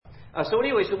So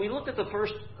we looked at the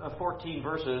first 14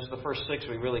 verses. The first 6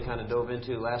 we really kind of dove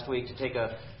into last week to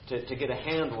get a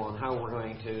handle on how we're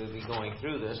going to be going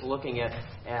through this, looking at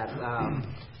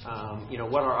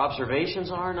what our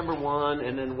observations are, number one,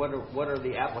 and then what are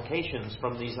the applications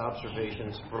from these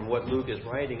observations from what Luke is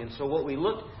writing. And so what we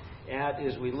looked at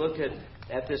is we looked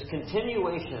at this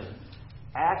continuation.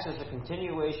 Acts is a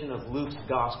continuation of Luke's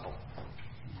gospel.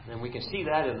 And we can see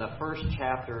that in the first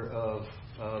chapter of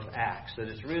Acts. That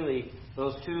it's really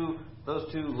those two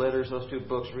letters, those two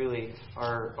books really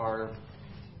are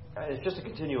it's just a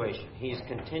continuation. He's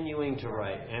continuing to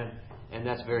write, and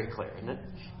that's very clear, isn't it?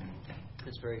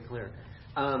 It's very clear.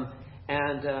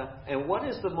 And what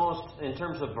is the most, in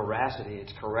terms of veracity,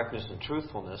 its correctness and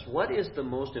truthfulness, what is the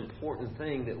most important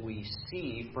thing that we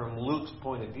see from Luke's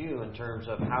point of view in terms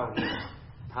of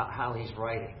how he's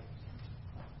writing?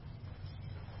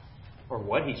 Or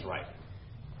what he's writing?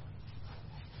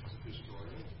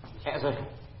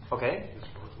 Okay.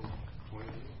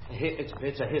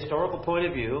 It's a historical point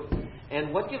of view.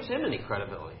 And what gives him any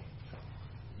credibility?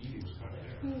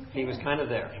 He was kind of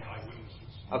there.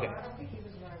 Okay.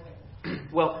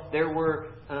 Well, there were,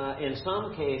 in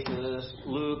some cases,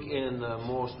 Luke in the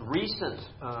most recent,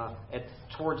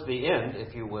 towards the end,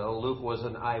 if you will, Luke was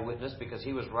an eyewitness because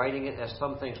he was writing it as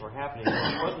some things were happening.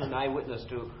 He wasn't an eyewitness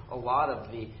to a lot of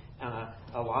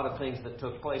things that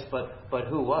took place, but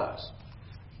who was?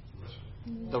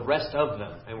 The rest of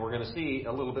them. And we're going to see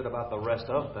a little bit about the rest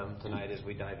of them tonight as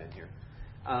we dive in here.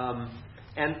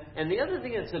 And the other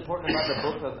thing that's important about the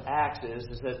book of Acts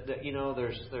is that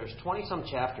there's 20-some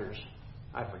chapters.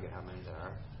 I forget how many there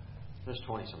are. There's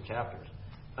 20-some chapters.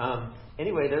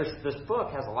 Anyway, this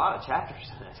book has a lot of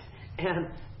chapters in it.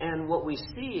 And what we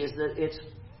see is that it's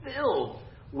filled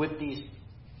with these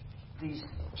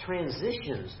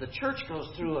transitions. The church goes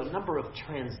through a number of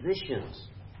transitions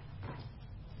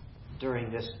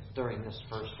during this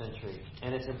first century.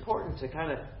 And it's important to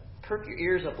kind of perk your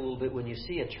ears up a little bit when you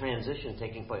see a transition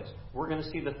taking place. We're going to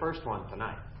see the first one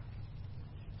tonight.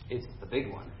 It's the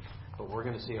big one. But we're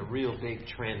going to see a real big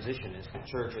transition as the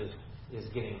church is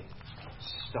getting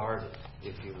started,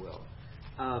 if you will.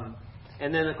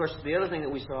 And then, of course, the other thing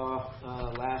that we saw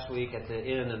last week at the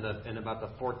end, in about the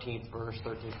 14th verse,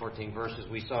 13, 14 verses,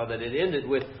 we saw that it ended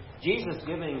with Jesus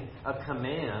giving a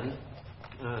command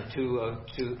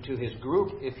to his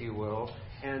group, if you will.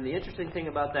 And the interesting thing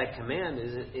about that command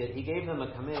is he gave them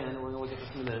a command, and we're going to look at this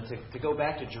in a minute, to go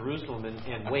back to Jerusalem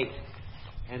and wait.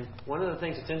 And one of the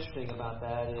things that's interesting about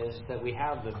that is that we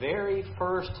have the very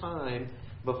first time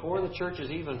before the church is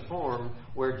even formed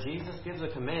where Jesus gives a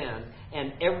command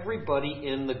and everybody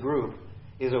in the group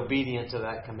is obedient to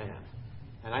that command.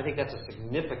 And I think that's a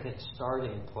significant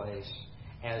starting place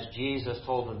as Jesus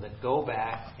told them to go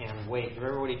back and wait.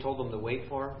 Remember what he told them to wait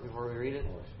for before we read it?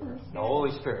 The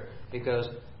Holy Spirit. Because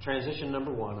transition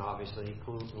number one, obviously,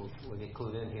 we get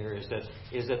clued in here, is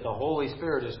that the Holy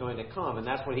Spirit is going to come, and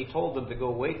that's what he told them to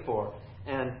go wait for.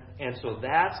 And so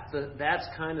that's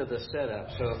kind of the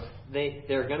setup. So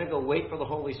they're going to go wait for the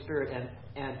Holy Spirit,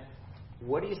 and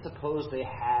what do you suppose they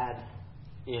had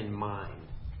in mind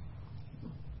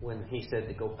when he said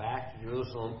to go back to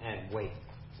Jerusalem and wait?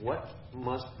 What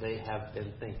must they have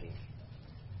been thinking?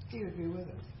 He would be with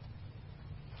them.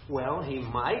 Well, they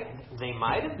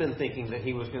might have been thinking that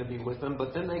he was going to be with them,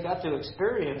 but then they got to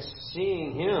experience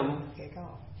seeing him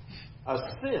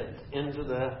ascend into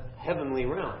the heavenly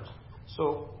realms.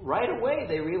 So right away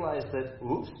they realized that,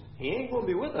 oops, he ain't going to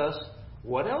be with us.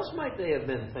 What else might they have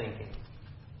been thinking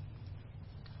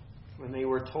when they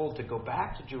were told to go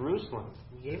back to Jerusalem?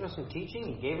 He gave us some teaching.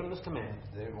 He gave them this command.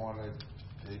 They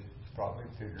probably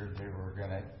figured they were going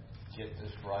to get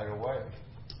this right away.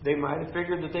 They might have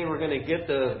figured that they were going to get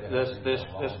this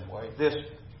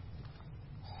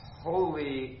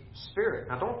Holy Spirit.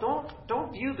 Now,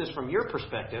 don't view this from your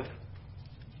perspective,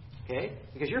 okay?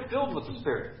 Because you're filled with the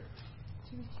Spirit.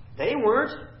 They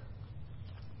weren't.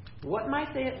 What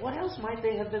else might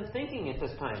they have been thinking at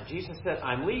this time? Jesus said,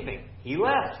 "I'm leaving." He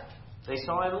left. They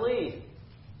saw him leave.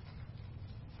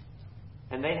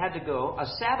 And they had to go, a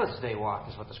Sabbath day walk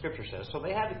is what the Scripture says. So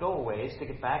they had to go a ways to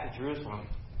get back to Jerusalem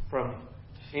from...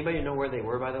 Anybody know where they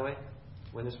were, by the way,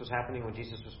 when this was happening, when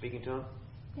Jesus was speaking to them?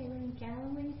 They were in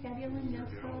Galilee, Zebulun,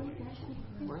 Naphtali.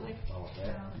 Were they?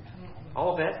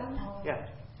 Olivet?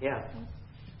 Yeah.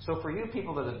 So for you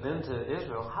people that have been to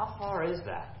Israel, how far is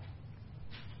that?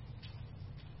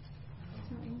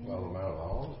 Well, the Mount of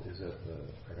Olives is at the...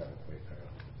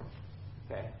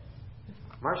 Okay.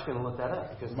 Mark's going to look that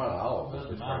up. Because Mount of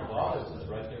Olives is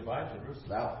right there by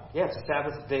Jerusalem. Yeah, it's a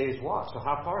Sabbath day's walk. So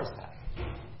how far is that?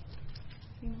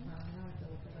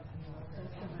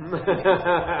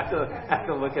 I have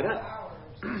to look it up.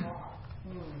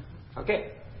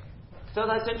 Okay. So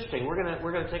that's interesting. We're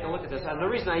gonna take a look at this. And the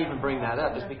reason I even bring that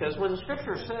up is because when the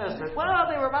Scripture says that, well,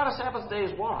 they were about a Sabbath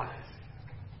day's walk,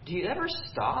 do you ever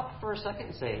stop for a second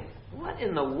and say, what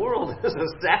in the world is a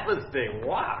Sabbath day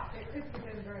walk?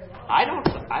 I don't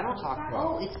talk about.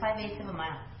 Oh, it's 5/8 of a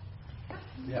mile.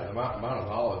 Yeah, the Mount of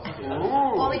Olives.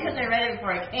 Well, because I read it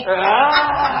before I came.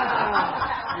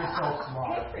 You're so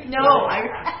smart. No,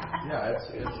 Yeah,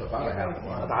 it's about a half a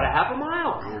mile. About a half a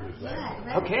mile. We were just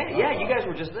there. Okay, yeah, you guys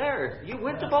were just there. You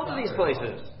went to both of these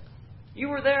places. You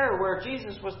were there where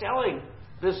Jesus was telling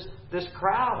this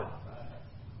crowd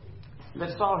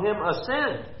that saw him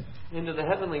ascend into the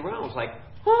heavenly realms, like,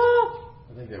 oh!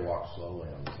 I think they walked slowly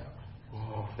on the Sabbath.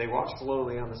 Oh, they walk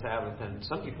slowly on the Sabbath, and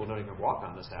some people don't even walk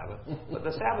on the Sabbath. But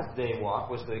the Sabbath day walk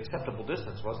was the acceptable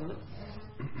distance, wasn't it?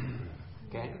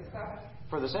 Okay?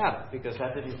 For the Sabbath, because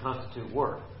that didn't constitute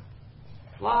work.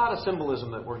 A lot of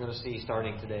symbolism that we're going to see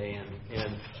starting today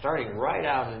and starting right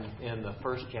out in the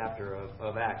first chapter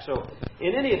of Acts. So,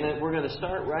 in any event, we're going to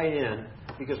start right in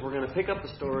because we're going to pick up the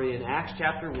story in Acts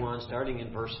chapter 1, starting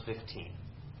in verse 15.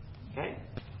 Okay?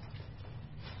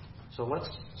 So let's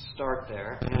start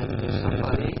there. And if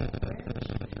somebody,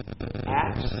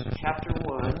 Acts chapter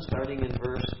 1, starting in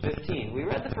verse 15. We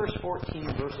read the first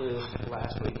 14 verses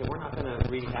last week, and we're not going to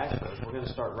rehash those. We're going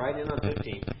to start right in on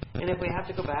 15. And if we have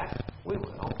to go back, we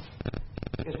will.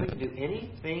 Because we can do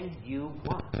anything you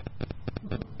want.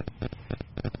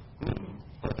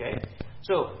 Okay?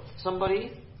 So,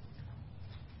 somebody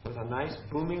with a nice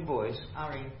booming voice. I'll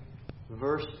read.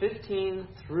 Verse 15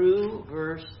 through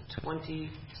verse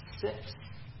 26.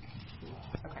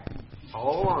 Okay.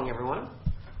 All along, everyone.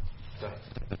 Go ahead.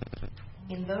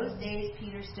 In those days,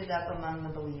 Peter stood up among the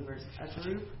believers, a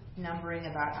group numbering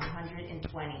about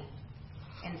 120,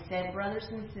 and said, "Brothers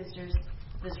and sisters,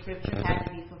 the scripture had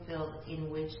to be fulfilled in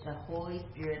which the Holy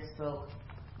Spirit spoke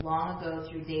long ago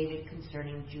through David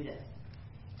concerning Judas,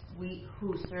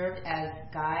 who served as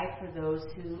guide for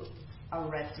those who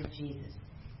arrested Jesus.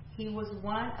 He was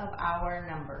one of our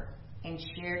number and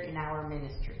shared in our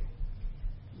ministry.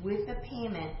 With the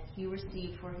payment he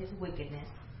received for his wickedness,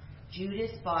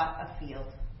 Judas bought a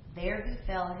field. There he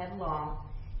fell headlong.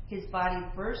 His body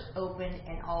burst open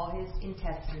and all his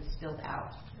intestines spilled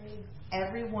out.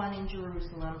 Everyone in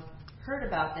Jerusalem heard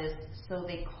about this, so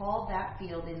they called that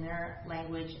field in their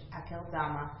language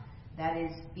Akeldama, that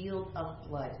is, field of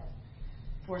blood.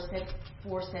 For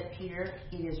said Peter,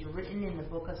 it is written in the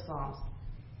book of Psalms,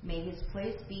 may his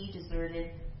place be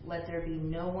deserted, let there be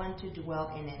no one to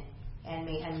dwell in it, and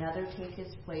may another take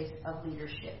his place of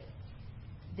leadership.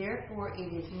 Therefore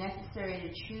it is necessary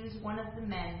to choose one of the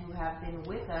men who have been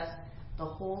with us the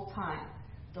whole time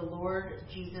the Lord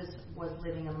Jesus was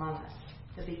living among us,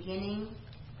 the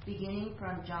beginning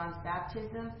from John's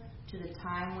baptism to the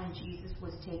time when Jesus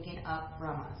was taken up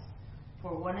from us.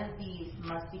 For one of these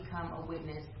must become a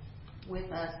witness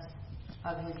with us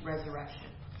of his resurrection."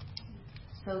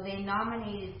 So they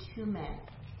nominated 2 men,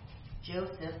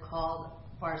 Joseph, called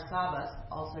Barsabbas,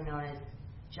 also known as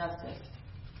Justus,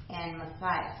 and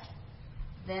Matthias.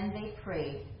 Then they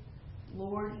prayed,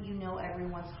 "Lord, you know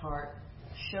everyone's heart.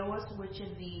 Show us which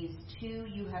of these 2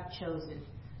 you have chosen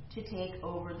to take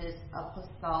over this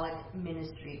apostolic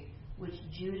ministry, which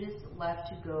Judas left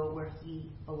to go where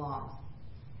he belongs."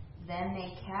 Then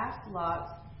they cast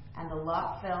lots, and the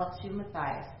lot fell to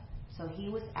Matthias. So he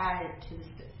was added to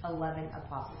the 11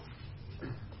 apostles.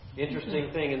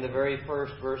 Interesting thing in the very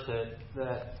first verse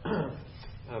that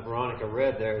Veronica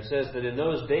read there, it says that in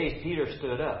those days Peter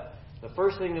stood up. The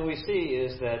first thing that we see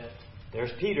is that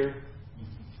there's Peter.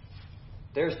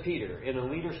 There's Peter in a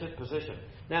leadership position.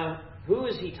 Now, who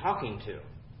is he talking to?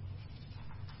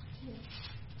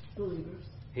 Believers.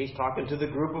 He's talking to the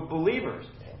group of believers.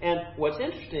 And what's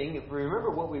interesting, if we remember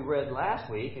what we read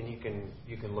last week, and you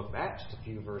can look back just a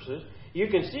few verses, you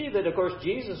can see that, of course,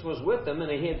 Jesus was with them, and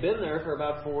he had been there for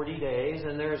about 40 days.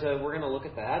 And we're going to look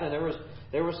at that. And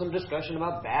there was some discussion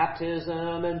about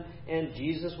baptism, and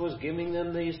Jesus was giving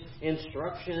them these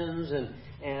instructions, and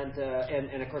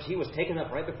of course he was taken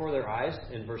up right before their eyes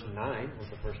in verse 9 of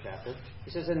the first chapter.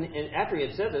 He says, and after he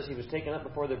had said this, he was taken up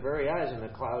before their very eyes, and the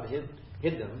cloud hid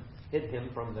him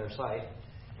from their sight.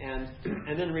 And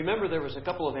then remember, there was a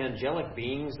couple of angelic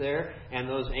beings there, and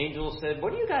those angels said,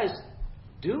 "What are you guys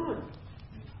doing?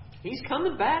 He's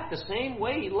coming back the same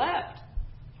way he left."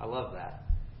 I love that.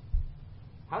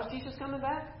 How's Jesus coming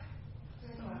back?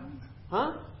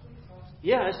 Huh?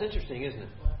 Yeah, it's interesting, isn't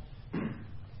it?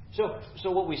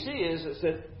 So what we see is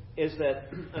that is that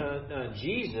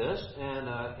Jesus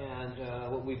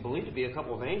and what we believe to be a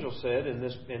couple of angels said in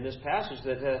this passage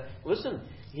that listen,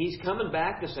 he's coming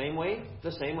back the same way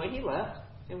he left,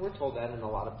 and we're told that in a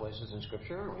lot of places in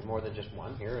Scripture, more than just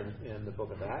one here in the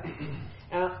book of Acts.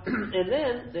 And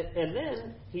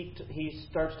then he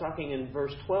starts talking in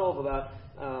verse 12 about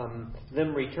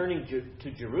them returning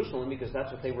to Jerusalem because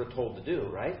that's what they were told to do,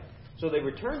 right? So they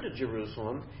returned to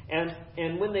Jerusalem,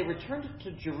 and when they returned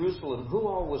to Jerusalem, who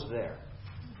all was there?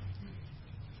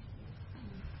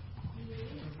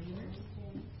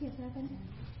 11.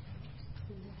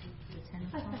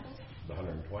 The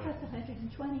 120. Plus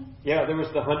 120. Yeah, there was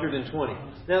the 120.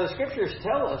 Now, the Scriptures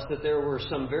tell us that there were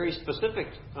some very specific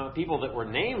people that were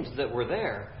named that were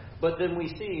there. But then we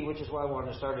see, which is why I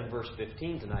wanted to start in verse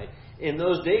 15 tonight, in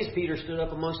those days Peter stood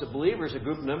up amongst the believers, a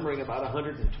group numbering about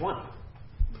 120.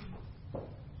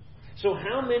 So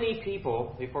how many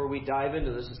people, before we dive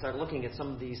into this and start looking at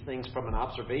some of these things from an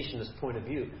observationist point of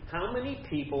view, how many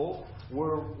people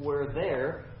were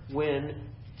there when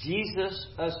Jesus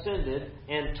ascended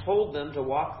and told them to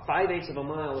walk 5/8 of a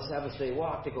mile, a Sabbath-day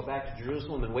walk, to go back to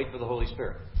Jerusalem and wait for the Holy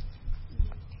Spirit?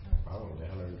 Probably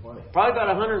 120. Probably about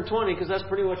 120, because that's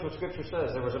pretty much what Scripture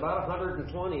says. There was about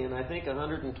 120, and I think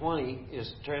 120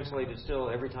 is translated still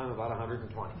every time about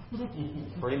 120.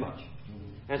 Pretty much.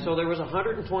 And so there was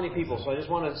 120 people. So I just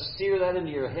want to sear that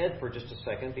into your head for just a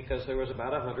second, because there was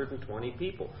about 120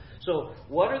 people. So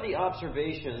what are the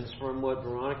observations from what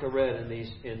Veronica read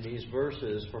in these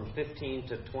verses from 15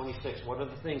 to 26? What are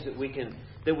the things that we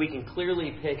can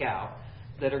clearly pick out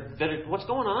that are what's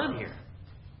going on here?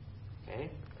 Okay,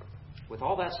 with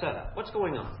all that set up, what's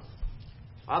going on?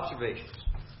 Observations.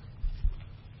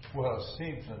 Well, it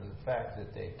seems from the fact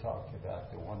that they talked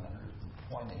about the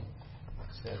 120,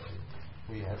 said that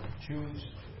we had to choose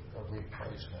a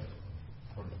replacement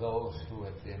from those who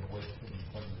had been with him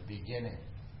from the beginning.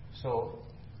 So,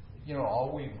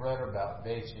 all we've read about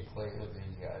basically are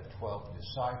the 12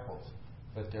 disciples,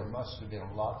 but there must have been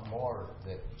a lot more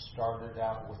that started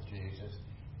out with Jesus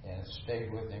and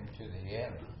stayed with him to the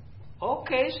end.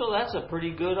 Okay, so that's a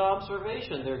pretty good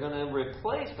observation. They're going to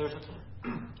replace.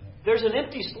 There's an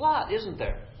empty slot, isn't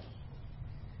there?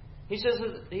 He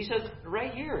says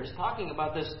right here, he's talking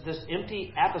about this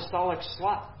empty apostolic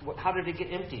slot. How did it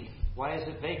get emptied? Why is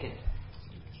it vacant?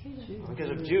 Because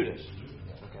of Judas.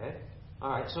 Okay.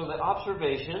 All right. So the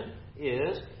observation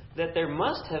is that there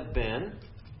must have been,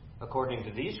 according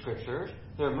to these scriptures,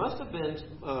 there must have been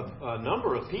a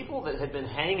number of people that had been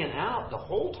hanging out the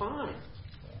whole time.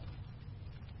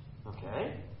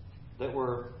 Okay, that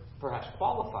were perhaps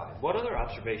qualified. What other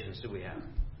observations do we have?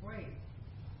 Wait.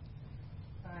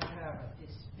 I have a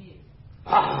dispute.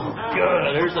 Oh,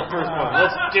 good. There's the first one.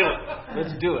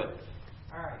 Let's do it.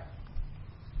 All right.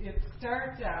 It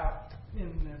starts out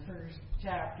in the first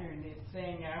chapter, and it's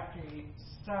saying after he's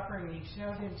suffering, he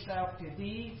showed himself to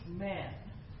these men,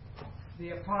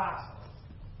 the apostles.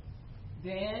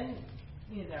 Then,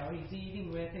 he's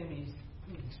eating with him, he's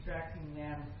instructing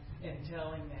them and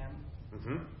telling them.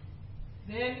 Mm-hmm.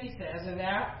 Then he says, and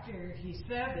after he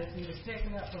said this, he was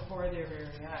taken up before their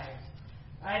very eyes.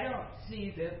 I don't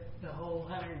see that the whole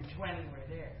 120 were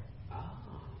there. Oh.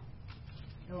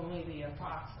 Only the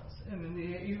apostles. And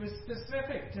he was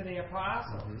specific to the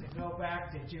apostles to go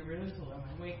back to Jerusalem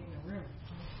and wait in the room.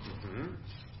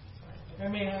 Mm-hmm. I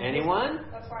mean, anyone?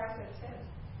 That's why I said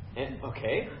 10.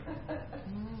 Okay.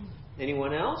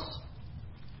 Anyone else?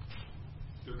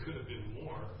 There could have been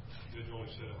more. It only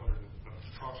said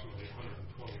approximately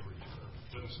 120 returned.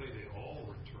 It doesn't say they all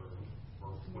returned or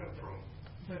went from.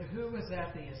 But who was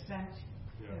at the ascension?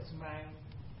 Yeah. Is my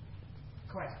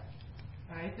question.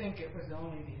 I think it was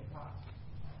only the apostles.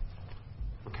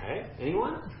 Okay.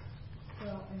 Anyone?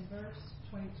 So in verse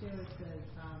 22 it says,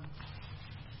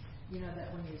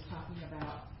 that when he was talking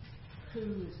about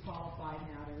who is qualified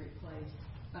now to replace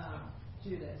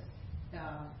Judas,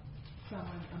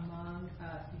 someone among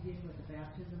us, beginning with the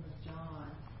baptism of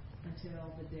John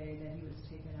until the day that he was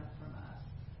taken up from us.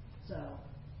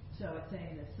 So it's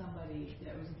saying that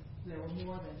there were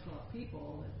more than 12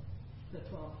 people, the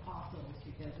 12 apostles,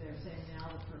 because they're saying now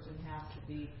the person has to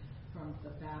be from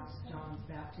John's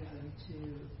baptism to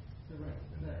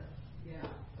yeah.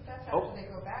 But that's after they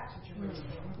go back to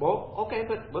Jerusalem. Well, okay,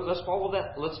 but let's follow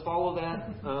that. Let's follow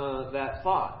that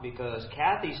thought, because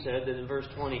Kathy said that in verse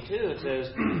 22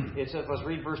 it says let's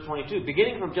read verse 22,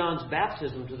 beginning from John's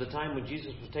baptism to the time when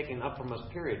Jesus was taken up from us.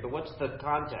 Period. But what's the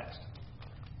context?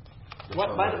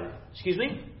 Excuse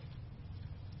me?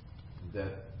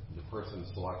 That the person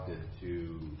selected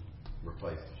to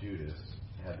replace Judas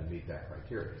had to meet that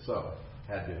criteria. So,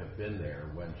 had to have been there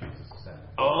when Jesus ascended.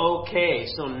 Okay,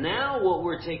 so now what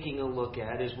we're taking a look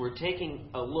at is we're taking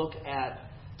a look at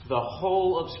the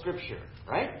whole of Scripture,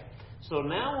 right? So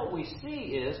now what we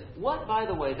see is, what, by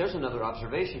the way, there's another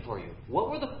observation for you. What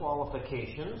were the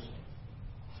qualifications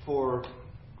for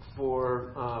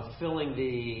filling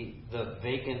the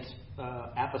vacant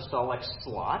apostolic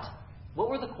slot? What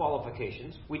were the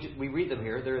qualifications? We read them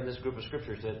here. They're in this group of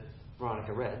scriptures that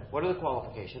Veronica read. What are the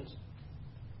qualifications?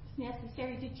 It's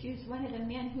necessary to choose one of the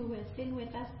men who has been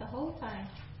with us the whole time.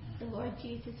 The Lord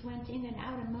Jesus went in and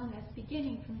out among us,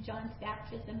 beginning from John's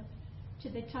baptism to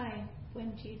the time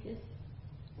when Jesus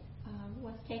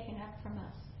was taken up from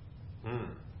us.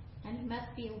 And he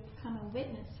must become a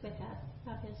witness with us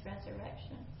of his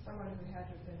resurrection. Someone who had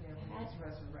to have been there when he was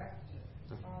resurrected.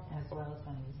 As well as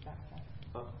when he was baptized.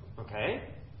 Okay.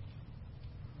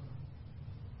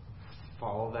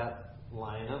 Follow that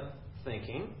line of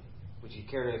thinking. Would you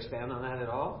care to expand on that at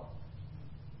all,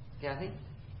 Kathy?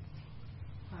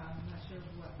 I'm not sure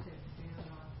what to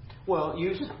expand on. Well,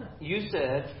 you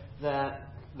said that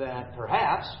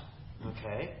perhaps,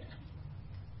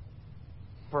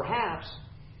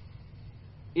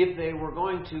 if they were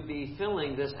going to be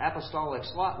filling this apostolic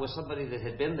slot with somebody that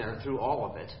had been there through all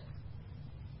of it,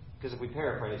 because if we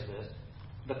paraphrase this,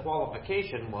 the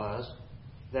qualification was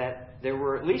that there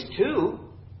were at least two,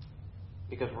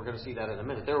 because we're going to see that in a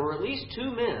minute, there were at least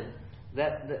two men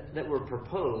that were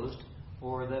proposed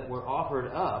or that were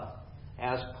offered up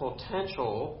as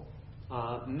potential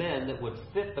men that would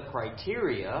fit the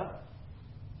criteria.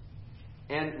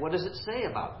 And what does it say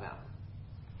about them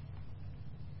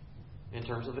in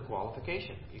terms of the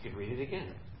qualification? You could read it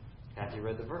again. Kathy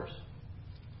read the verse.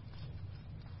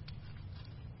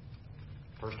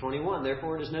 Verse 21,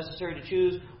 therefore it is necessary to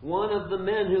choose one of the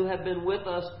men who have been with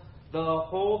us the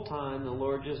whole time the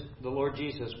Lord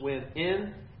Jesus went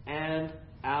in and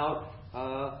out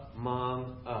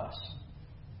among us.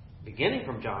 Beginning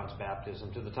from John's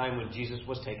baptism to the time when Jesus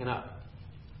was taken up.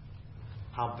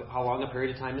 How long a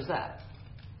period of time is that?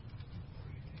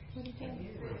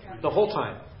 The whole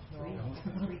time.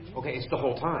 Okay, it's the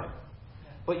whole time.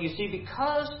 But you see,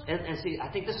 because, and see,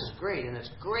 I think this is great, and it's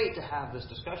great to have this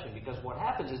discussion, because what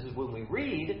happens is when we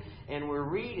read, and we're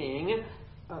reading,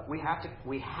 we have to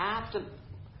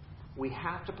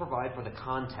provide for the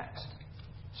context.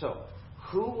 So,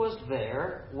 who was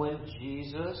there when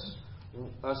Jesus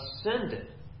ascended?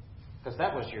 Because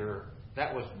that was your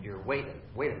wait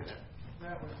a minute.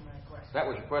 That was my question. That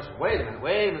was your question. Wait a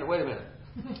minute.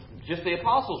 Just the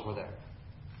apostles were there.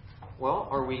 Well,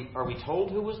 are we told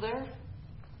who was there?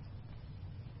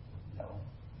 No.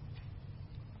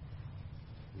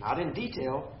 Not in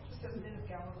detail. Just as men of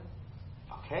Galilee.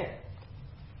 Okay.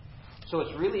 So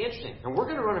it's really interesting. And we're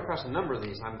going to run across a number of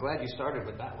these. I'm glad you started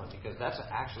with that one, because that's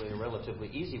actually a relatively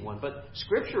easy one. But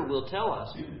Scripture will tell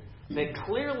us that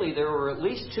clearly there were at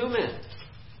least two men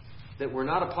that were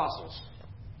not apostles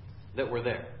that were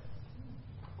there.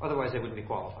 Otherwise they wouldn't be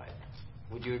qualified.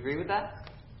 Would you agree with that?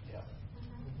 Yeah.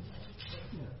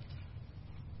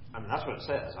 I mean, that's what it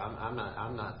says. I'm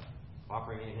not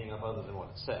offering anything up other than what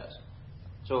it says.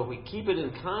 So if we keep it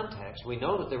in context, we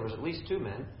know that there was at least two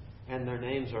men, and their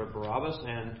names are Barabbas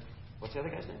and what's the other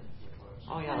guy's name?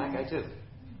 Oh yeah, that guy too.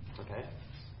 Okay.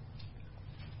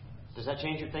 Does that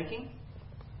change your thinking?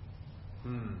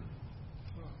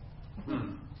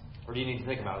 Or do you need to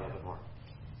think about it a little bit more?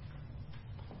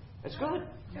 It's good.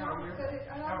 No, you're but it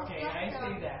almost okay. does I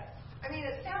sound- see that. I mean,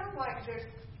 it sounds like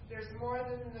there's more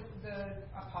than the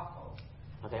apostles.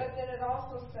 Okay. But then it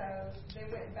also says they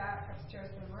went back upstairs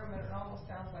to the room, and it almost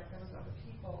sounds like there was other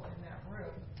people in that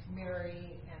room,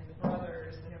 Mary and the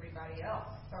brothers and everybody else.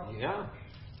 So Yeah.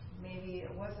 maybe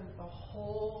it wasn't the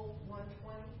whole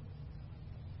 120.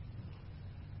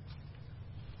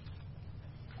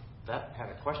 That had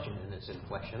a question in its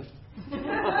inflection.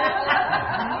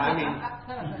 I mean,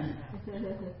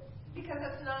 Because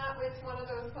it's one of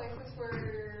those places where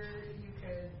you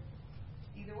could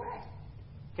either way.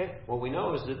 okay. What we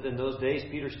know is that in those days,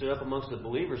 Peter stood up amongst the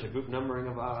believers, a group numbering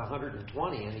about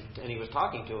 120, and he was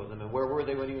talking to them. And where were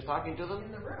they when he was talking to them?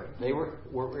 In the room. They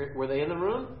were they in the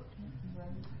room?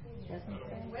 They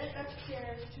went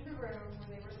upstairs to the room where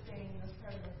they were staying. Those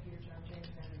present were Peter, John, James,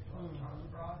 Andrew, Philip, Thomas,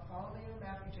 Bartholomew,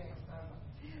 Matthew, James,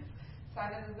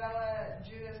 Simon the Zealot,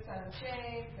 Judas, son of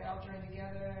James. They all joined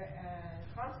together and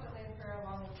constantly in prayer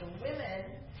along with the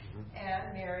women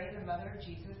and Mary, the mother of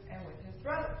Jesus, and with his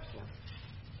brothers.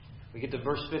 We get to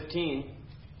verse 15.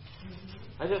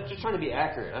 I'm just trying to be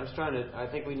accurate. I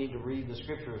think we need to read the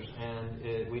scriptures,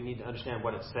 and we need to understand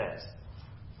what it says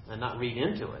and not read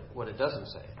into it what it doesn't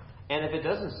say. And if it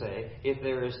doesn't say, if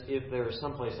there is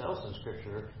someplace else in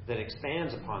Scripture that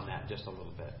expands upon that just a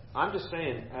little bit. I'm just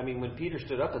saying, I mean, when Peter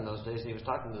stood up in those days and he was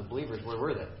talking to the believers, where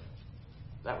were they?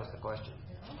 That was the question.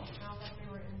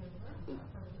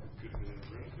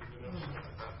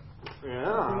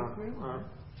 Yeah.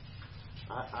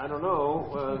 I don't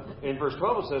know. In verse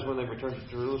 12 it says, when they returned to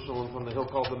Jerusalem from the hill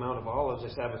called the Mount of Olives, a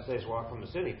Sabbath day's walk from the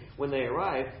city. When they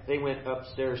arrived, they went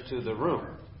upstairs to the room.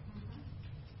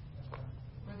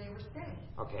 Where they were staying.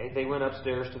 Okay, they went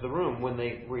upstairs to the room. When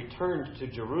they returned to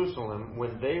Jerusalem,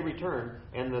 when they returned,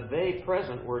 and the they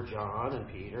present were John and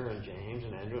Peter and James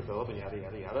and Andrew and Philip and yada,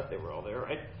 yada, yada. They were all there,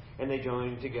 right? And they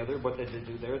joined together. What they did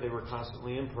do there, they were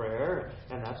constantly in prayer,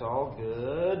 and that's all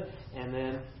good. And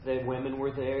then the women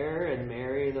were there, and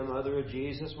Mary, the mother of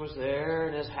Jesus, was there,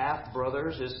 and his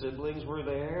half-brothers, his siblings were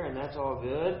there, and that's all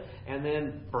good. And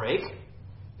then break,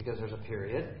 because there's a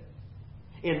period.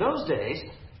 In those days,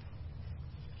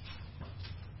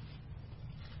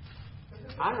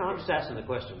 I don't know, I'm just asking the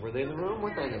question. Were they in the room?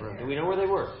 Weren't they in the room? Do we know where they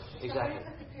were? Exactly.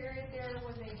 So was the period there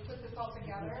when they put this all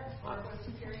together, or was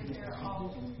the period there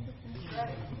all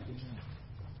ready?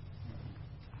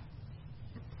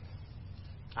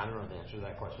 I don't know the answer to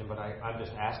that question, but I'm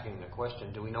just asking the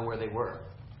question. Do we know where they were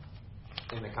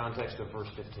in the context of verse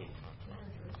 15?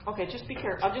 Okay, just be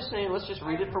careful. I'm just saying, let's just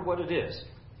read it for what it is.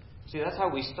 See, that's how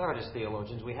we start as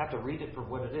theologians. We have to read it for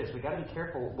what it is. We've got to be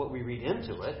careful what we read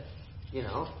into it. You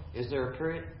know, is there a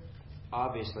period?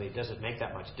 Obviously, does it make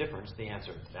that much difference? The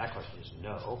answer to that question is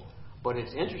no. But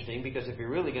it's interesting because if you're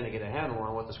really going to get a handle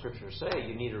on what the Scriptures say,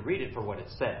 you need to read it for what it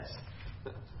says.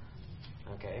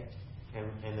 Okay?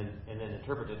 And then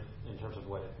interpret it in terms of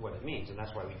what it means. And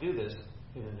that's why we do this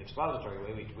in an expository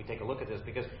way. We take a look at this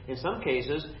because in some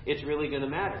cases it's really going to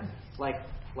matter. Like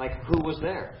who was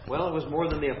there? Well, it was more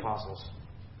than the apostles.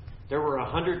 There were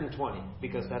 120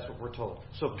 because that's what we're told.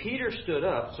 So Peter stood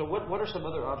up. So what are some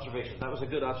other observations? That was a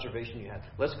good observation you had.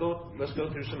 Let's go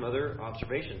through some other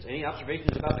observations. Any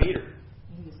observations about Peter?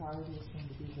 He was already assumed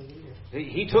to be the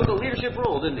leader. He took a leadership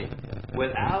role, didn't he?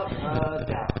 Without a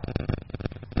doubt.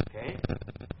 Okay?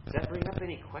 Does that bring up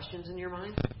any questions in your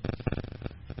mind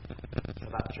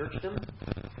about churchdom?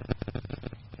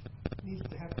 Needs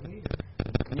to have a leader.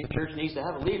 Church needs to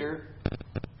have a leader.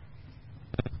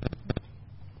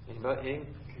 Anybody?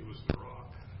 He was the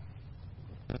rock.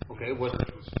 Okay, was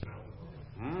Church was founded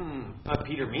on.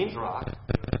 Peter means rock.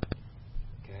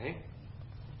 Okay.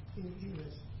 He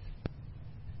was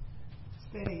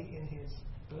steady in his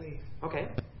belief. Okay.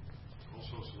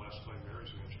 Also, it's the last time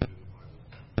Mary's mentioned in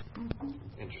the Bible.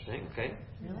 Interesting. Okay.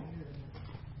 Really?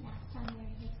 Last time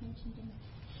Mary was mentioned in the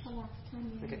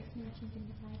mentioned in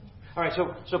the Bible. All right.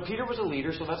 So Peter was a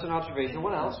leader. So that's an observation.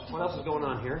 What else? What else is going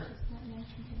on here? She's not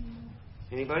mentioned anymore.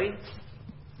 Anybody?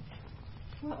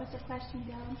 What was the question,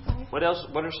 Bill? I'm sorry. What else?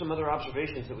 What are some other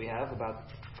observations that we have about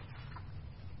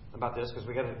this? Because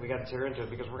we got to tear into it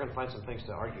because we're going to find some things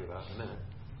to argue about in a minute.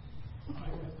 I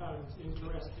thought it was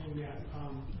interesting that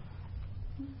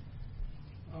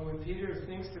when Peter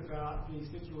thinks about the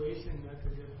situation that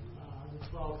the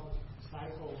 12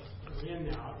 disciples are in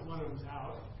now, one of them's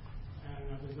out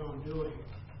and of his own doing.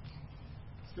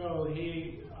 So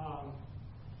he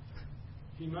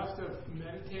must have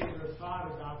meditated or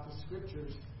thought about the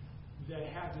scriptures that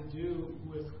had to do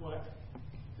with what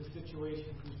the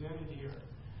situation presented here.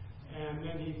 And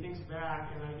then he thinks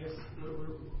back, and I guess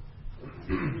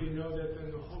we know that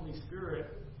then the Holy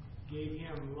Spirit gave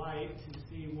him light to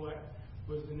see what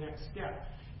was the next step.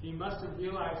 He must have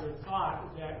realized or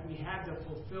thought that we had to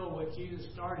fulfill what Jesus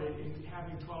started in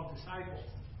having 12 disciples,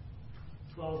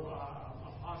 12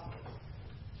 apostles.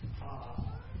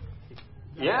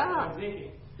 That's what I'm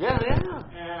thinking. Yeah.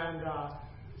 And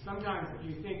sometimes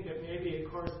you think that maybe it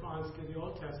corresponds to the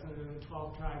Old Testament and the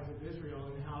 12 tribes of Israel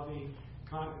and how the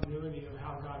continuity of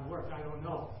how God worked. I don't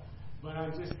know. But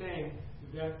I'm just saying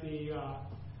that the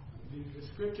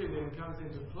scripture then comes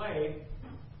into play.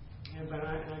 But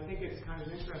I think it's kind of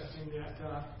interesting that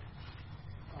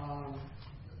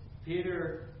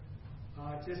Peter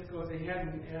just goes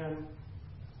ahead and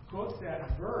quotes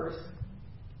that verse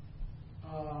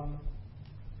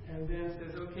and then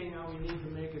says, okay, now we need to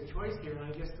make a choice here. And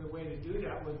I guess the way to do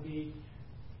that would be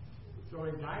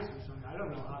throwing dice or something. I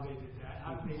don't know how they did that.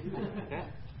 How did they do that? Yeah.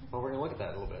 Well, we're going to look at that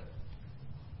a little bit.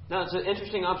 Now, it's an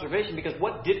interesting observation because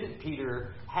what didn't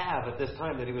Peter have at this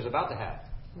time that he was about to have?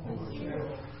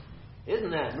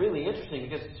 Isn't that really interesting?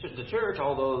 Because the church,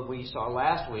 although we saw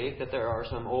last week that there are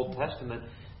some Old Testament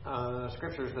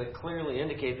scriptures that clearly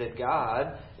indicate that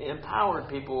God empowered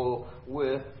people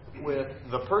with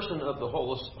the person of the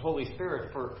Holy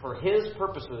Spirit for His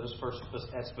purposes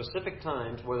at specific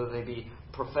times, whether they be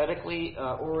prophetically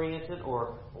oriented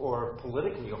or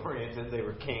politically oriented. They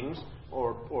were kings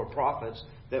or prophets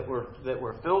that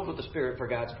were filled with the Spirit for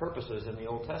God's purposes in the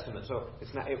Old Testament. So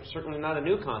it's certainly not a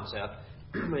new concept.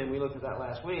 And we looked at that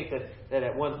last week. That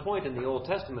at one point in the Old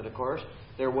Testament, of course,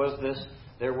 there was this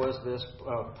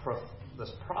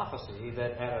prophecy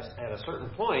that at a certain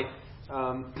point,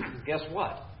 guess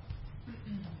what?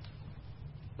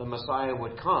 The Messiah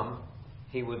would come,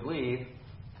 He would leave,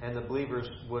 and the believers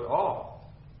would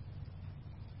all,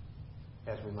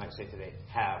 as we might say today,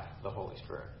 have the Holy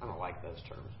Spirit. I don't like those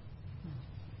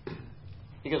terms.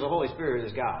 Because the Holy Spirit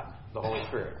is God, the Holy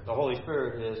Spirit. The Holy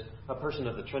Spirit is a person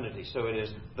of the Trinity. So it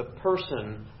is the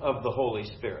person of the Holy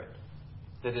Spirit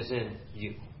that is in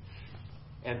you.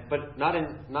 But not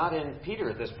in Peter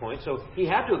at this point. So he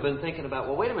had to have been thinking about,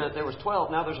 well, wait a minute, there was 12,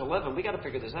 now there's 11. We got to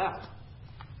figure this out.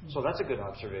 So that's a good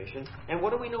observation. And what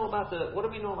do we know about the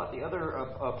other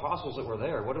apostles that were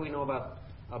there? What do we know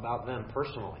about them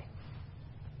personally?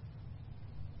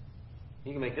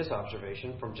 You can make this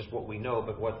observation from just what we know,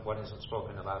 but what isn't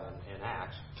spoken about in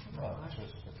Acts. Well, it's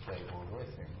just that they were with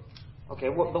him. Okay,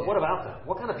 but what about them?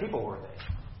 What kind of people were they?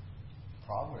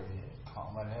 Probably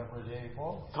common everyday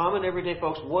folks. Common everyday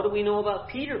folks. What do we know about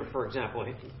Peter, for example?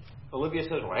 Olivia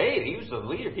says, well, hey, he was the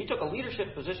leader. He took a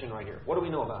leadership position right here. What do we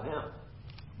know about him?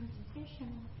 He was a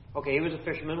fisherman. Okay, he was a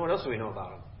fisherman. What else do we know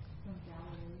about him? From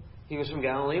Galilee. He was from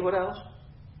Galilee. What else?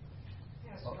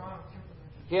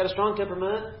 He had a strong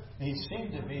temperament. He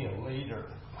seemed to be a leader.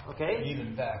 Okay.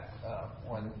 Even back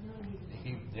when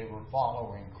they were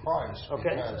following Christ.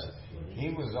 Okay. Because he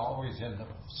was always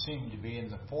seemed to be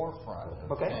in the forefront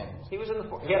of things. He was in the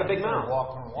forefront. He had a big mouth.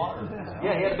 Walking water.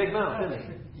 Yeah, he had a big mouth, didn't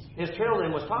he? His trail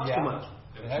name was Talks Too Much.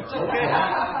 That's what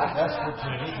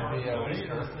you need to be a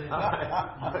leader.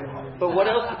 But what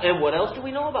else? And what else do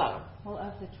we know about him? Well,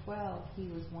 of the 12, he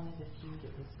was one of the few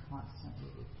that was constantly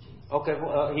with Jesus. Okay,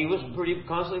 well, he was pretty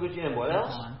constantly with Jim. What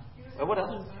else? And what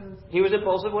else? He was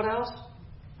impulsive. What else?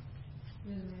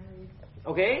 He was married.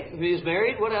 Okay, he was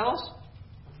married. What else?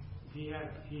 He had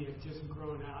just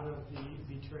grown out of the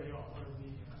betrayal or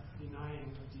the denying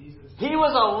of Jesus. He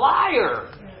was a liar.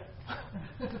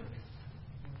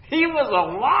 He was a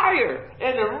liar,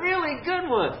 and a really good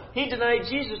one. He denied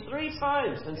Jesus 3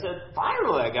 times and said,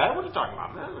 "Fire that guy! What are you talking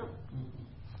about, man?"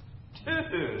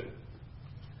 Dude,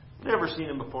 never seen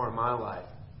him before in my life.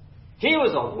 He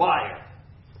was a liar.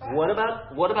 What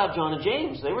about John and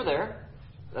James? They were there.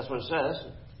 That's what it says.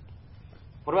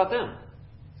 What about them?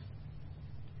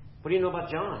 What do you know about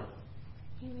John?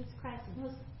 He was Christ's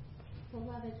most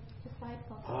beloved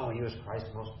disciple. Oh, he was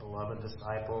Christ's most beloved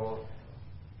disciple.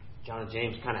 John and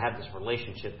James kind of had this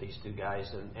relationship, these two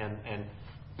guys, and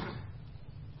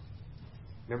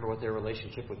remember what their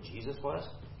relationship with Jesus was?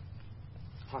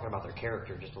 Talking about their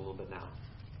character just a little bit now.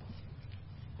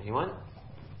 Anyone?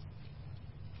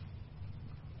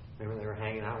 Remember they were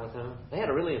hanging out with him? They had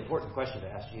a really important question to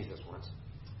ask Jesus once.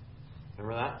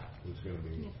 Remember that? Who's going to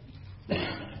be?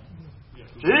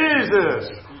 Jesus!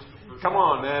 Come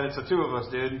on, man. It's the two of us,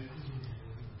 dude.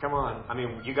 Come on. I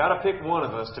mean, you got to pick one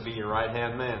of us to be your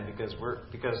right-hand man because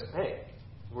hey,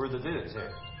 we're the dudes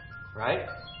here. Right?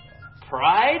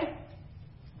 Pride?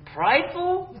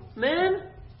 Prideful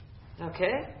men?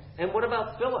 Okay. And what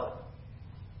about Philip?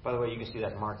 By the way, you can see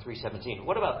that in Mark 3:17.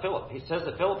 What about Philip? He says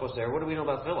that Philip was there. What do we know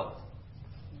about Philip?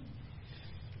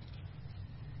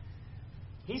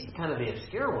 He's kind of the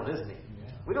obscure one, isn't he?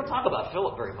 Yeah. We don't talk about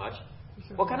Philip very much.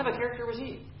 What kind of a character was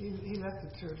he? He left the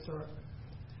church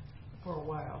for a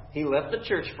while. He left the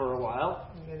church for a while.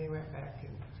 And then he went back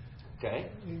and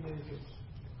renewed his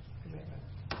commitment.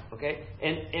 Okay,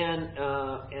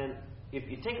 and if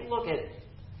you take a look at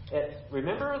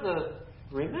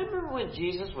remember when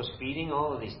Jesus was feeding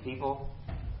all of these people?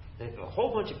 A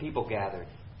whole bunch of people gathered,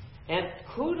 and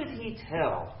who did he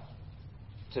tell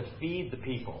to feed the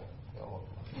people?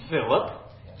 Philip.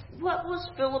 What was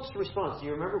Philip's response? Do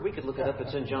you remember? We could look it up.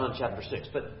 It's in John chapter 6.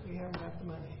 But we haven't got the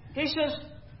money. He says,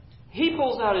 he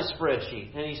pulls out his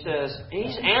spreadsheet and he says, and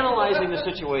he's analyzing the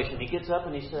situation. He gets up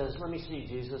and he says, "Let me see,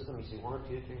 Jesus. Let me see. 1,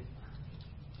 2, 3.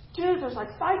 Dude, there's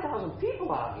like 5,000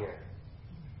 people out here.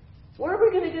 Where are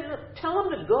we going to get it? Tell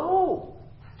them to go.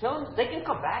 Tell them they can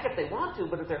come back if they want to,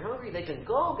 but if they're hungry, they can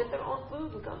go get their own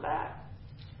food and come back."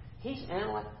 He's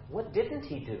analyzing. What didn't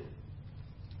he do?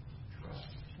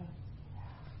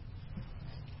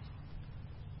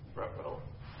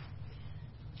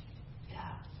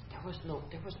 Yeah, there was no.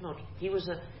 He was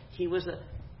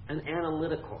an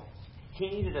analytical. He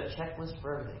needed a checklist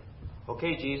for everything.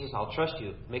 Okay, Jesus, I'll trust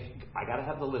you. I got to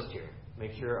have the list here.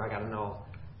 Make sure I got to know.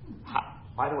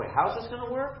 By the way, how's this going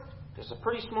to work? It's a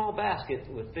pretty small basket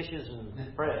with fishes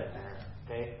and bread.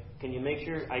 Okay, can you make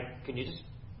sure? Can you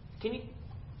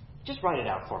just write it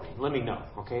out for me? Let me know.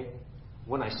 Okay,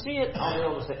 when I see it, I'll be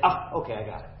able to say, okay, I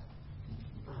got it.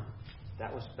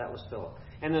 That was Philip.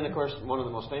 And then, of course, one of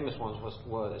the most famous ones was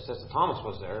it says that Thomas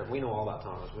was there. We know all about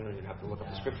Thomas. We don't even have to look up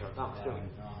the scripture on Thomas, do we?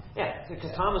 Yeah,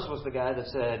 because Thomas was the guy that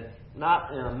said,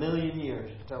 not in a million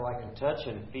years until I can touch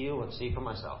and feel and see for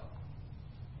myself.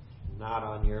 Not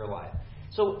on your life.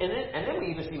 So, and then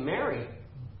we even see Mary,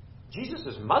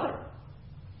 Jesus' mother,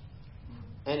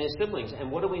 and his siblings.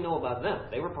 And what do we know about them?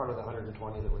 They were part of the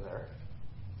 120 that were there.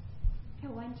 At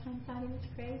one time thought he was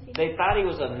crazy. They thought he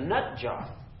was a nut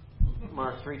job.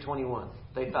 Mark 3:21.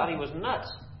 They thought he was nuts.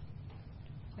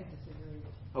 I disagree.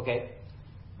 Okay.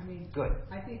 I mean, good.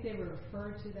 I think they were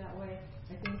referred to that way.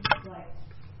 They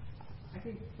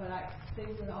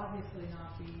would obviously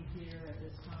not be here at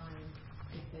this time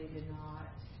if they did not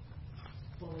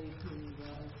believe who he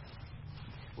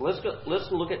was.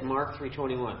 Let's look at Mark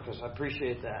 3:21 because I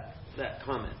appreciate that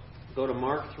comment. Go to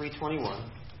Mark 3:21.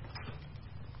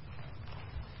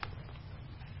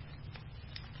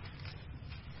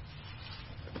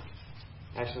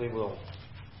 Actually, we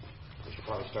should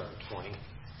probably start with 20.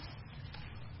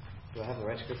 Do I have the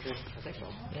right scripture? I think so.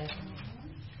 Yes.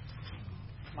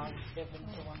 Mark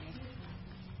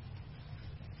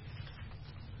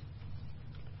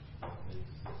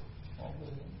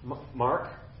 7:20. Mark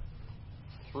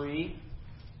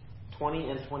 3:20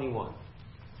 and 21.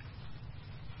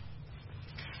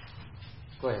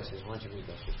 Go ahead, Susan. Why don't you read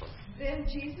those before? Then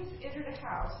Jesus entered a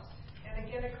house, and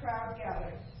again a crowd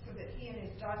gathered, so that he and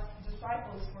his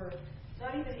disciples were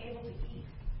not even able to eat.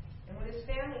 And when his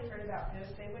family heard about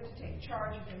this, they went to take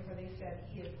charge of him, for they said,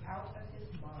 he is out of his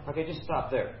mind. Okay, just stop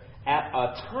there. At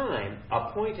a time,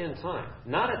 a point in time,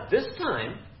 not at this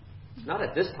time,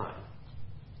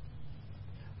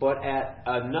 but at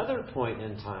another point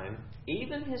in time,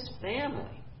 even his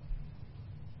family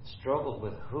struggled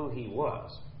with who he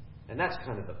was. And that's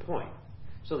kind of the point.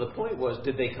 So the point was,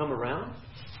 did they come around?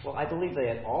 Well, I believe they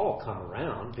had all come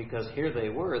around because here they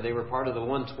were part of the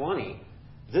 120.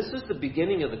 This is the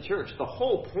beginning of the church. The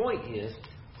whole point is,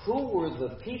 who were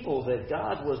the people that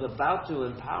God was about to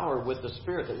empower with the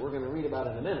Spirit that we're going to read about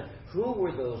in a minute? Who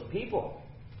were those people?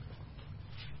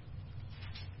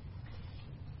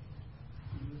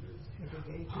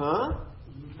 Huh?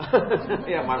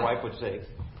 Yeah, my wife would say,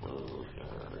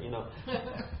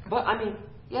 But I mean,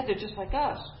 yeah, they're just like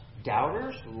us.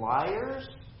 Doubters, liars.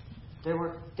 They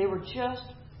were just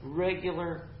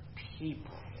regular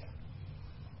people.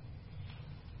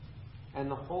 And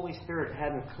the Holy Spirit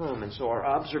hadn't come, and so our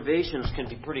observations can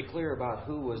be pretty clear about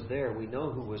who was there. We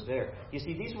know who was there. You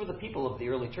see, these were the people of the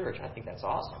early church. I think that's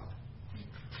awesome.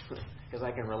 Because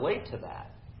I can relate to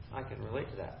that.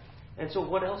 And so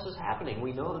what else is happening?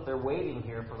 We know that they're waiting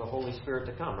here for the Holy Spirit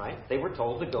to come, right? They were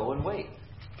told to go and wait.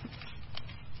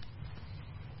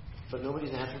 But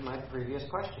nobody's answered my previous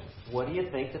question. What do you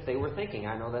think that they were thinking?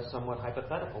 I know that's somewhat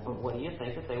hypothetical, but what do you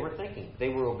think that they were thinking? They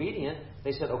were obedient.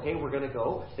 They said, okay, we're going to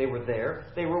go. They were there.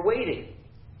 They were waiting.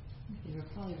 You were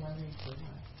probably wondering for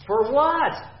what. For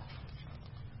what?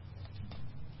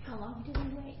 How long did we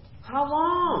wait? How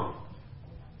long?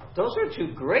 Those are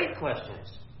two great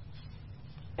questions.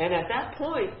 And at that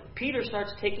point, Peter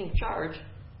starts taking charge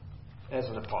as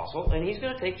an apostle, and he's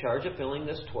going to take charge of filling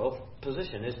this 12th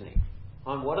position, isn't he?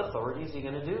 On what authority is he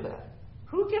going to do that?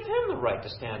 Who gives him the right to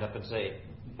stand up and say,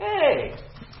 hey,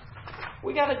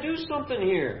 we got to do something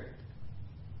here?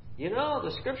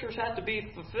 The scriptures have to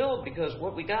be fulfilled because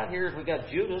what we got here is we got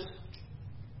Judas.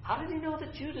 How did he know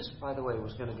that Judas, by the way,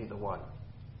 was going to be the one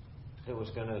that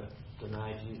was going to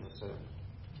deny Jesus and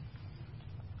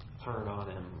turn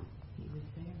on him? He was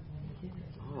there when he did it.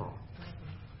 Oh.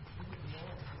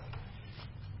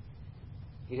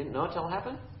 He didn't know until it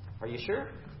happened? Are you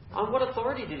sure? On what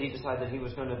authority did he decide that he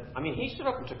was going to... he stood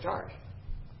up and took charge.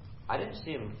 I didn't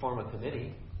see him form a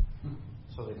committee.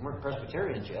 So they weren't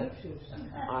Presbyterians yet.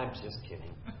 I'm just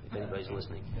kidding. If anybody's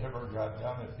listening. Never got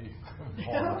done if he could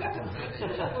form a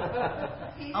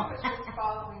committee. He was just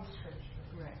following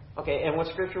Scripture. Right. Okay, and what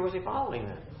Scripture was he following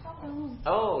then?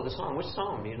 Oh, the Psalm. Which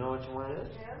Psalm? Do you know which one it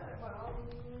is? Yeah, well,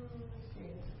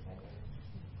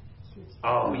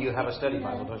 Oh, you have a study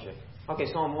Bible, don't you? Okay,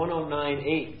 Psalm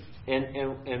 109:8.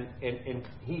 And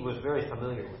he was very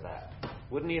familiar with that.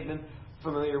 Wouldn't he have been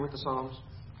familiar with the Psalms?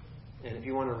 And if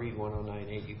you want to read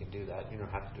 109:8, you can do that. You don't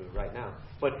have to do it right now.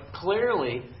 But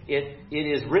clearly, it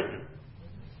is written.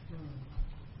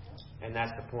 And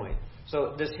that's the point.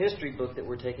 So this history book that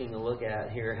we're taking a look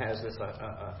at here has this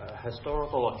a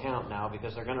historical account now,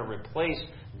 because they're going to replace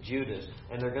Judas,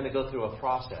 and they're going to go through a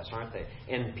process, aren't they?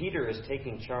 And Peter is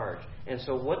taking charge. And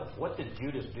so what did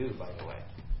Judas do, by the way?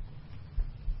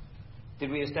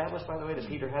 Did we establish, by the way, that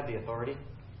Peter had the authority?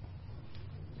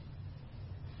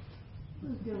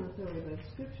 Who's given authority by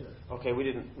Scripture? Okay,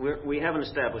 we haven't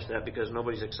established that because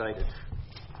nobody's excited.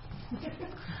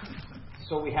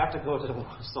 So we have to go to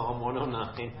Psalm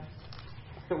 109.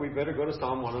 We better go to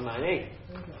Psalm 109:8. Okay.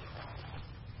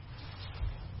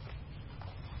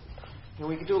 And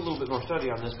we could do a little bit more study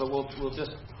on this, but we'll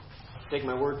just take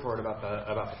my word for it about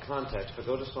the context. But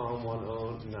go to Psalm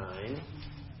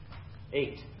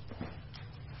 109:8.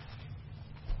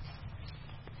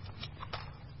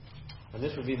 And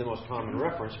this would be the most common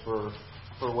reference for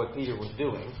what Peter was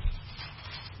doing.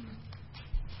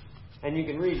 And you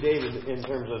can read David in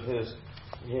terms of his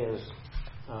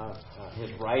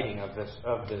writing of this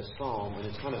psalm, and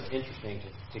it's kind of interesting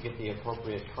to get the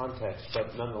appropriate context.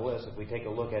 But nonetheless, if we take a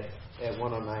look at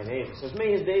 109:8, it says,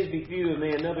 "May his days be few, and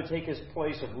may another take his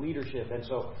place of leadership." And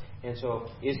so,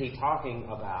 is he talking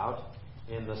about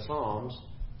in the Psalms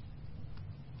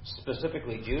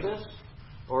specifically Judas,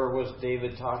 or was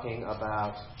David talking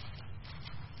about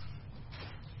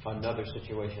another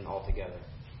situation altogether?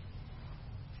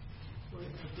 Well, I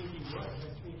think he was. I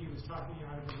think he was talking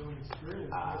out of his own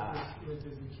experience with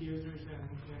his accusers and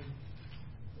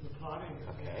the plotting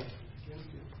against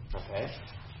him. Okay.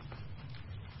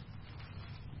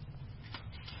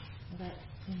 Well, that's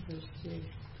in verse 2.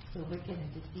 So wicked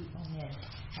and deceitful men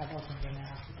have opened their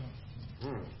mouths against me.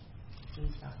 So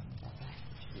he's talking about that.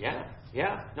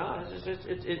 Yeah. No,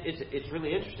 it's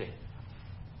really interesting.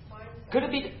 Could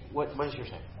it be what is your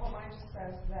saying? Well, mine just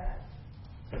says that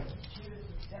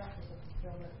Judas' death was a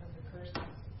fulfillment of the curses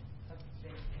of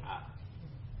David.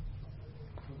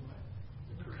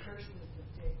 The curses of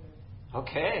David.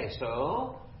 Okay,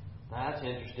 so that's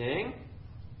interesting.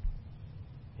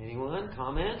 Anyone?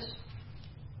 Comments?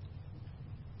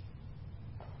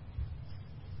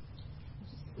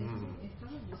 It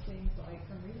kind of just seems like,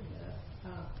 from reading this,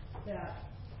 that,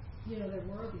 there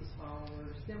were these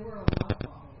followers. There were a lot of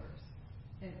followers.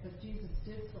 But Jesus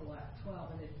did select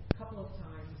 12, and a couple of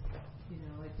times,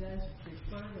 it does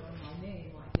refer to them by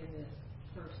name, like in this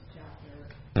first chapter.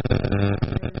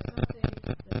 There was something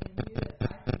that they knew that I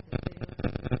think that they must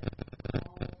have been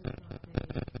called to something,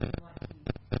 like if you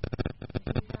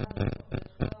have the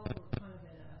 12 were kind of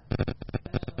in a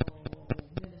special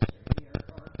ministry or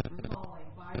calling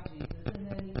by Jesus, and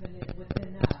then even within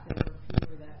that, there were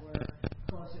fewer that were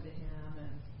closer to him,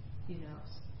 and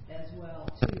as well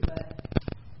too.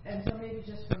 And so maybe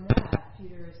just from that,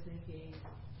 Peter is thinking,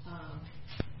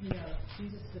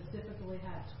 Jesus specifically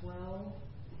had 12,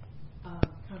 kind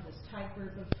of this tight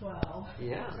group of 12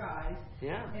 guys.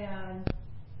 Yeah. And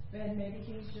maybe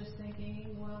he's just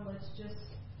thinking, well, let's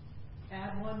just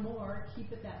add one more,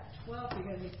 keep it at 12,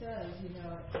 because he says, let's see,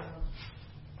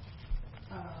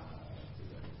 what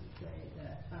does he say?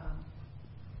 That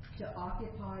to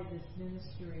occupy this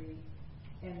ministry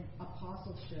and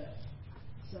apostleship.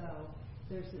 So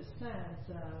there's this sense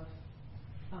of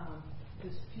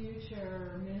this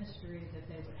future ministry that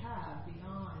they would have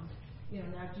beyond,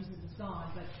 now Jesus is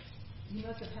gone, but he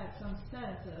must have had some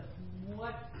sense of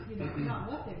what,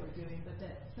 not what they were doing, but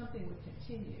that something would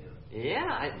continue.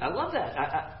 Yeah, I love that.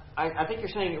 I think you're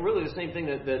saying really the same thing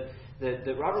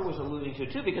that Robert was alluding to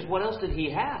too, because what else did he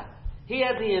have? He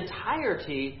had the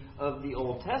entirety of the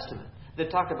Old Testament that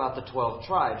talked about the 12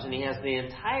 tribes, and he has the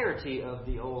entirety of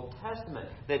the Old Testament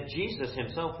that Jesus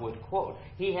himself would quote.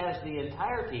 He has the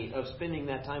entirety of spending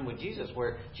that time with Jesus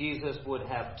where Jesus would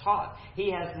have taught.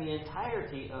 He has the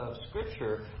entirety of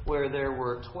Scripture where there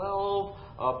were 12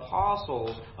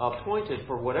 apostles appointed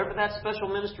for whatever that special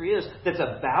ministry is that's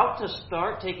about to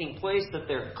start taking place that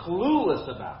they're clueless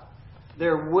about.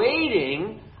 They're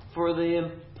waiting for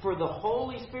the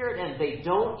Holy Spirit, and they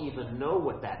don't even know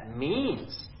what that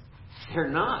means. They're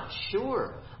not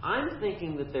sure. I'm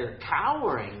thinking that they're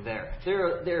cowering. They're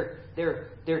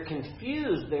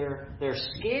confused. They're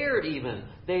scared even.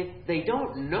 They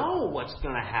don't know what's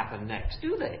going to happen next,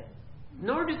 do they?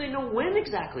 Nor do they know when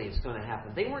exactly it's going to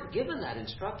happen. They weren't given that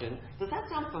instruction. Does that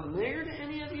sound familiar to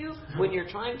any of you when you're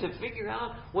trying to figure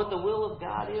out what the will of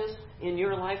God is in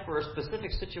your life for a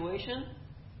specific situation?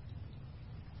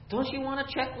 Don't you want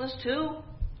a checklist too?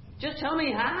 Just tell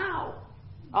me how.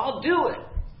 I'll do it.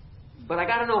 But I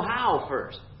got to know how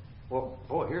first. Well,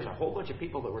 boy, here's a whole bunch of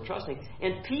people that we're trusting.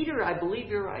 And Peter, I believe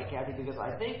you're right, Kathy, because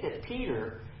I think that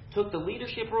Peter took the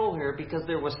leadership role here because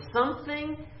there was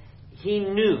something he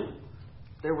knew.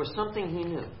 There was something he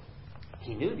knew.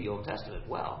 he knew the Old Testament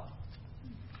well.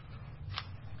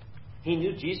 He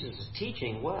knew Jesus'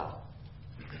 teaching well.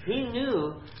 He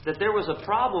knew that there was a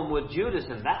problem with Judas,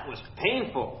 and that was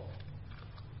painful.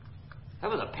 That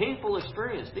was a painful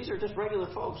experience. These are just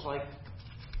regular folks like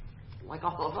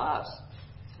all of us.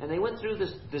 And they went through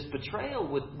this betrayal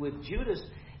with Judas,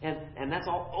 and that's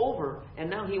all over. And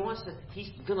now he's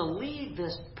going to lead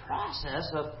this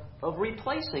process of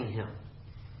replacing him.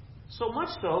 So much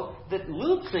so that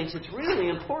Luke thinks it's really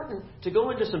important to go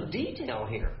into some detail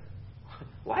here.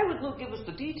 Why would Luke give us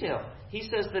the detail? He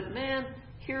says that, man,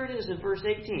 here it is in verse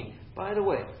 18. By the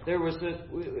way, there was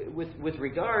with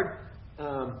regard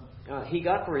he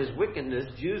got for his wickedness,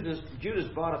 Judas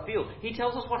bought a field. He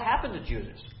tells us what happened to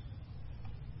Judas.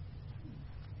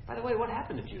 By the way, what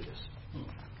happened to Judas?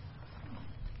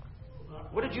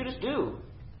 What did Judas do?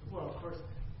 Well, of course,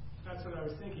 that's what I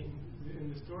was thinking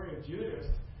in the story of Judas.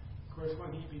 Of course,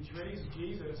 when he betrays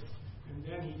Jesus, and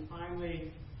then he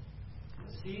finally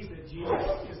sees that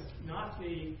Jesus is not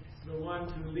the one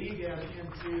to lead them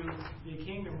into the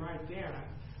kingdom right then,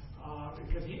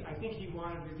 because I think he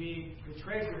wanted to be the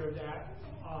treasurer of that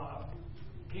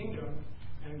kingdom,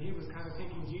 and he was kind of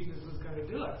thinking Jesus was going to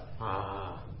do it.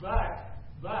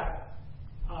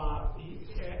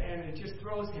 And it just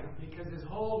throws him, because his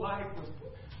whole life was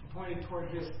pointed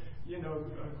toward this,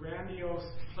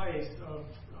 grandiose place of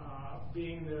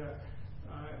being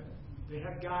the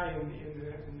head guy in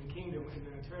the kingdom,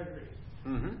 in the treasury.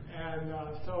 Mm-hmm. And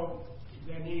so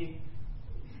then he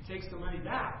takes the money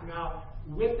back. Now,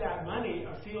 with that money,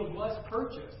 a field was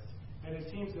purchased, and it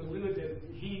seems to allude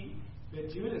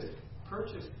that Judas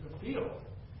purchased the field.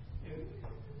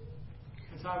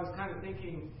 And so I was kind of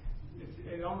thinking,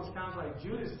 it almost sounds like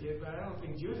Judas did, but I don't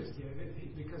think Judas did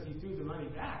it, because he threw the money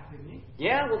back, didn't he?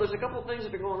 Yeah, well, there's a couple of things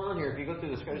that are going on here. If you go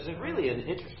through this, this is really an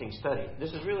interesting study.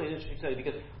 This is really an interesting study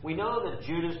because we know that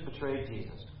Judas betrayed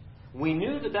Jesus. We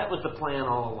knew that was the plan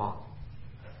all along,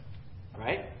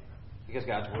 right? Because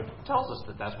God's word tells us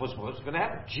that that's what's going to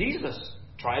happen. Jesus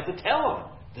tried to tell him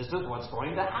this is what's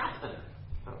going to happen.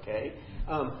 Okay,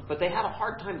 but they had a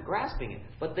hard time grasping it,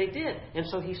 but they did, and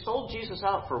so he sold Jesus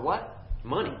out for what?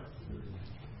 Money.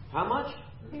 How much?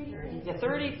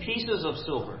 30 pieces of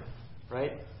silver,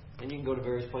 right? And you can go to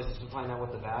various places and find out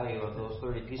what the value of those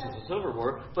 30 pieces of silver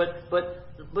were.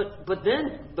 But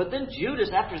then Judas,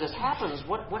 after this happens,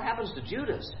 what happens to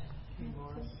Judas?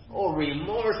 Oh,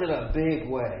 remorse in a big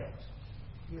way.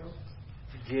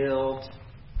 Guilt.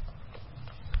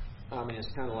 I mean,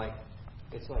 it's kind of like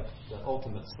the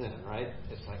ultimate sin, right?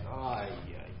 It's like, are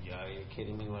you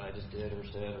kidding me? What I just did or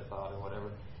said or thought or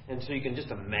whatever. And so you can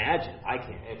just imagine,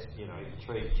 he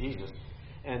betrayed Jesus,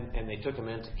 and they took him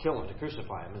in to kill him, to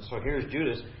crucify him. And so here's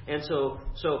Judas. And so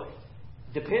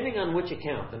depending on which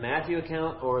account, the Matthew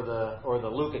account or the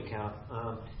Luke account,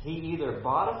 he either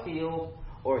bought a field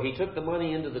or he took the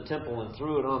money into the temple and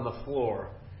threw it on the floor.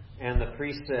 And the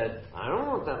priest said, I don't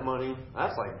want that money.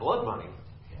 That's like blood money.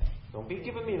 Don't be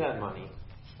giving me that money.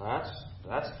 That's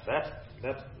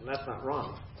not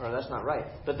wrong, or that's not right.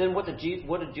 But then what did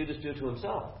Judas do to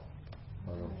himself?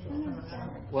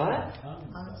 What?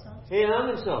 He hung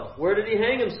himself. Where did he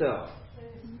hang himself?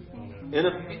 In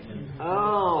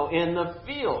the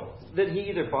field that he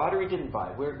either bought or he didn't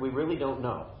buy. We really don't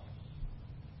know.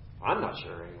 I'm not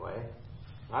sure anyway.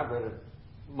 I've read it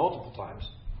multiple times.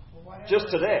 Just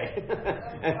today. It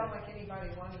doesn't sound like anybody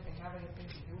wanted to have anything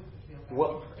to do with the field.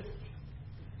 Well,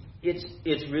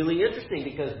 it's really interesting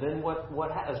because then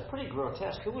what is pretty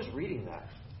grotesque. Who was reading that?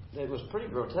 It was pretty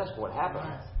grotesque what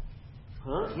happened.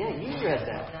 Huh? Yeah, you read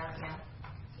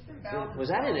that. Was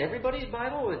that in everybody's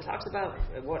Bible? It talks about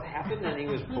what happened, and he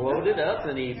was bloated up,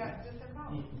 and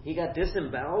he got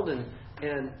disemboweled,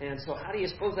 and so how do you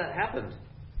suppose that happened?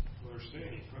 Well, they're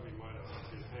saying he probably might have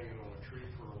been hanging on a tree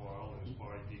for a while, and his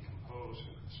body decomposed,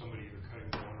 and somebody either cut him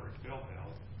down or he fell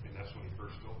down, and that's when he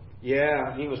burst open.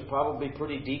 Yeah, he was probably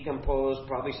pretty decomposed.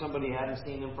 Probably somebody hadn't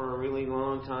seen him for a really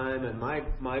long time, and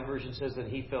my version says that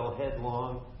he fell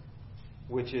headlong,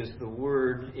 which is the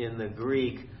word in the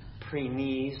Greek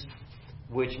prenes,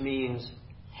 which means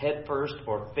head first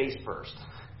or face first.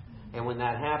 And when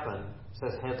that happened, it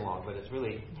says headlong, but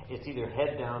it's either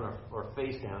head down or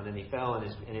face down. And he fell, and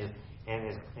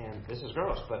this is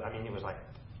gross, but I mean, it was like,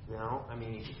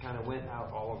 he kind of went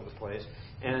out all over the place,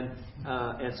 and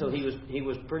so he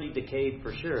was pretty decayed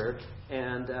for sure.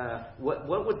 And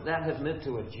what would that have meant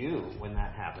to a Jew when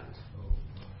that happened?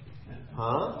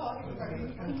 Huh?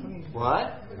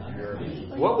 What?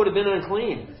 What would have been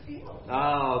unclean?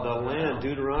 Oh, the land.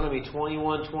 Deuteronomy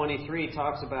 21:23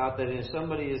 talks about that if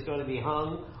somebody is going to be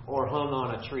hung or hung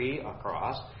on a tree, a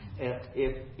cross,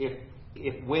 if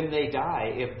if when they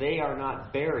die, if they are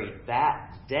not buried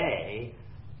that day,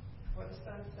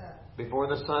 before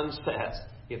the sun sets,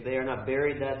 if they are not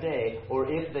buried that day, or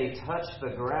if they touch the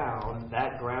ground,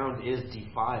 that ground is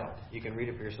defiled. You can read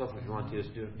it for yourself if you want to. It's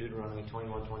Deuteronomy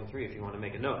 21:23 if you want to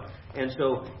make a note. And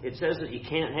so it says that you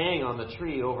can't hang on the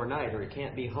tree overnight, or it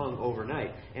can't be hung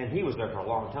overnight. And he was there for a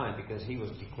long time because he was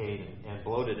decayed and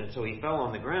bloated, and so he fell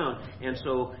on the ground. And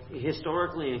so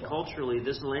historically and culturally,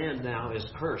 this land now is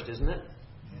cursed, isn't it?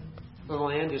 The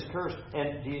land is cursed.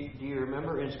 And do you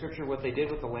remember in Scripture what they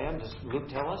did with the land? Does Luke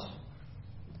tell us?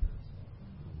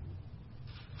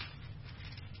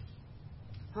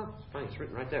 Huh, it's funny, it's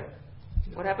written right there.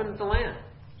 What happened to the land?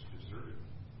 It's deserted.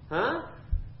 Huh?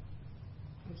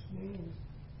 Its name.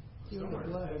 Somewhere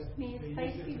it says May its they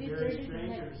place use be it to bury deserted and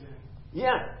strangers in.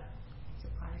 Yeah. It's a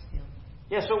potter's field.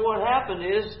 Yeah, so what happened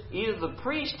is either the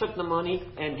priest took the money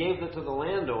and gave it to the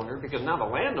landowner, because now the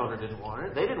landowner didn't want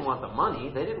it. They didn't want the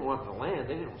money. They didn't want the land.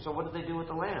 So what did they do with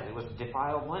the land? It was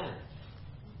defiled land.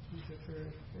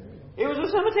 It was a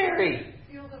cemetery.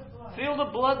 Field of blood. Field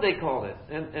of blood, they called it.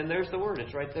 And there's the word.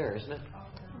 It's right there, isn't it?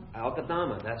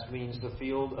 Al-Qadama. That means the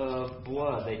field of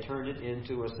blood. They turned it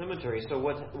into a cemetery. So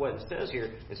what it says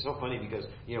here is so funny because,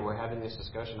 we're having this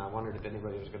discussion. I wondered if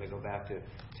anybody was going to go back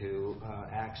to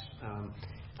Acts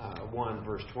 1,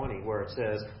 verse 20, where it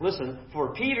says, listen,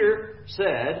 for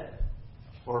said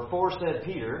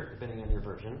Peter, depending on your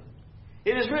version,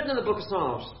 it is written in the book of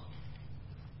Psalms,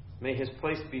 may his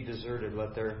place be deserted,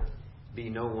 let there be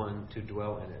no one to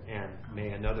dwell in it, and may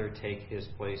another take his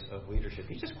place of leadership.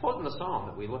 He's just quoting the psalm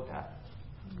that we looked at.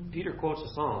 Peter quotes the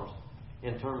Psalms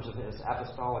in terms of his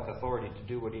apostolic authority to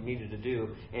do what he needed to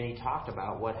do, and he talked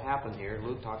about what happened here.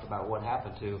 Luke talked about what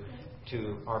happened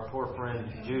to our poor friend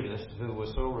Judas, who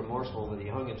was so remorseful that he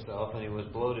hung himself, and he was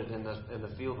bloated, and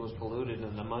the field was polluted,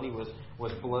 and the money was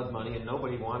blood money, and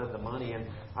nobody wanted the money, and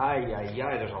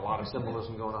there's a lot of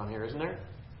symbolism going on here, isn't there?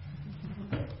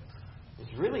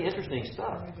 It's really interesting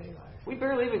stuff. We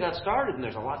barely even got started, and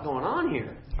there's a lot going on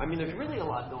here. I mean, there's really a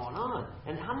lot going on.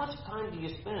 And how much time do you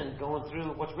spend going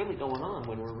through what's really going on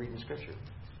when we're reading Scripture?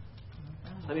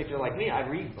 I mean, if you're like me, I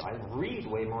read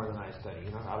way more than I study.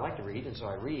 I like to read, and so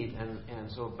I read.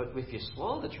 But if you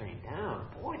slow the train down,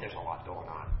 boy, there's a lot going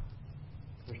on.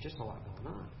 There's just a lot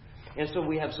going on. And so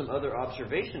we have some other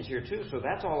observations here too. So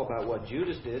that's all about what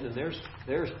Judas did. And there's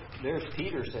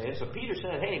Peter saying. So Peter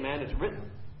said, "Hey, man, it's written.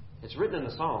 It's written in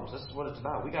the Psalms. This is what it's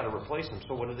about. We got to replace them."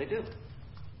 So what did they do?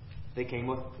 They came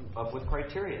up with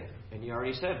criteria. And you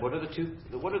already said, what are the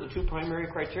two primary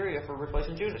criteria for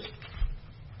replacing Judas?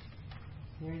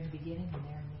 They're in the beginning and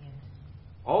they're in the end.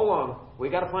 All along, we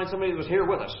got to find somebody that was here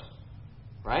with us,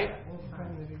 right?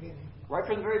 From the beginning. Right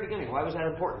from the very beginning. Why was that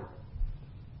important?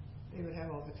 They would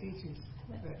have all the teachings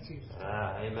that Jesus.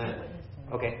 Amen.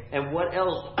 Okay, and what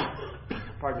else?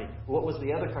 Pardon me. What was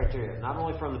the other criteria? Not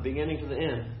only from the beginning to the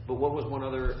end, but what was one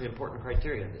other important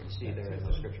criteria that you see there in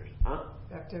the Scriptures? Huh?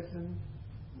 Baptism.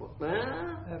 Of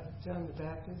John the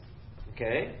Baptist.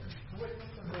 Okay.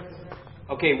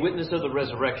 Okay, witness of the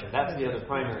resurrection. That's the other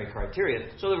primary criteria.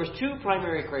 So there was two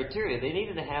primary criteria. They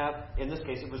needed to have, in this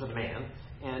case, it was a man.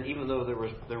 And even though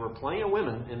there were plenty of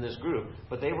women in this group,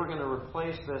 but they were going to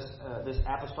replace this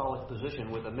apostolic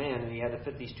position with a man, and he had to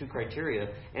fit these two criteria.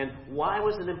 And why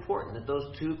was it important that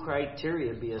those two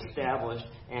criteria be established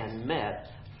and met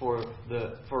for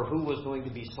who was going to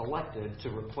be selected to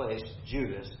replace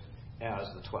Judas as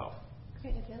the 12?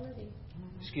 Credibility.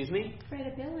 Excuse me?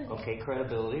 Credibility. Okay,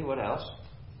 credibility. What else?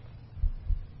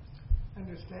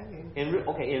 Understanding.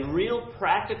 In real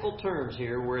practical terms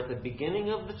here, we're at the beginning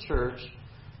of the church.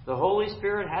 The Holy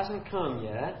Spirit hasn't come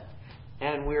yet,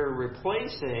 and we're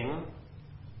replacing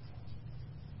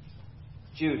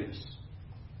Judas.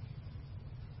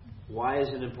 Why is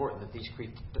it important that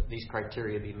these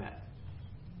criteria be met?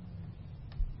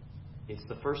 It's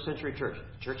the first century church.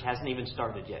 The church hasn't even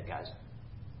started yet, guys.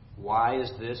 Why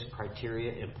is this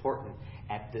criteria important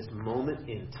at this moment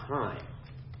in time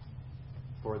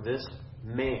for this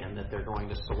man that they're going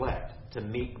to select to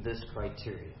meet this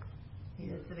criteria?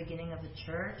 It's the beginning of the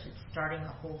church. It's starting the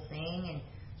whole thing, and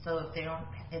so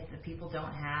if the people that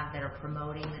are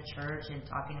promoting the church and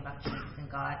talking about Jesus and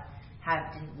God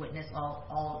didn't witness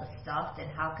all the stuff, then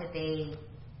how could they?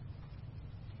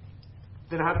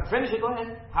 Then finish it. Go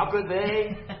ahead. How could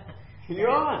they?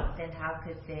 You're on. Then how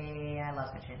could they? I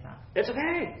lost my train of thought. It's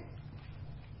okay.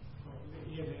 Well,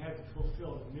 they had to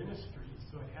fulfill the ministry,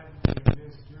 so it had to be a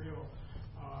ministerial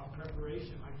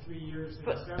preparation, like 3 years in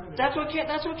seminary. That's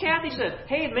what Kathy said.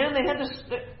 Hey, man, they had this.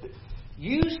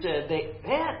 You said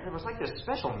there was like this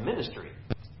special ministry.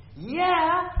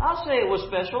 Yeah, I'll say it was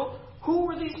special. Who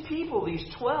were these people, these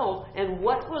 12, and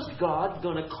what was God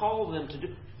going to call them to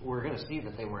do? We're going to see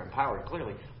that they were empowered,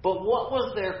 clearly. But what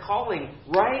was their calling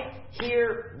right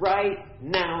here, right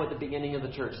now, at the beginning of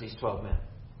the church, these 12 men?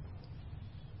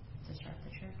 To start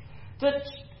the church.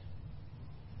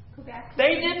 Go back.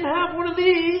 They didn't have one of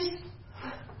these.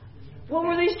 What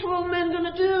were these 12 men going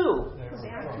to do? Go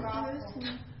back to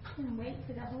Jerusalem and wait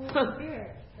for the Holy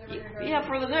Spirit. Yeah,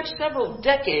 for the next several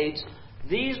decades,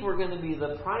 these were going to be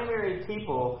the primary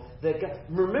people that got...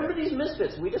 Remember these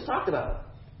misfits we just talked about?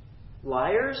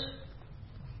 Liars?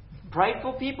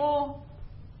 Prideful people?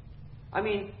 I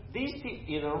mean, these people,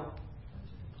 you know...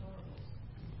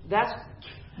 That's...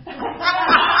 A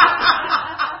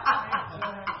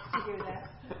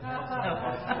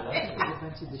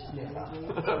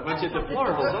bunch of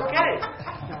deplorables. Okay.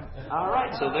 All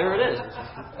right, so there it is.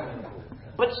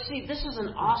 But see, this is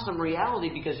an awesome reality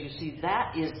because you see,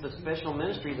 that is the special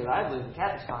ministry that I believe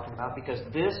Kathy's talking about, because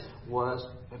this was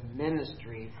the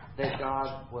ministry that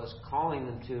God was calling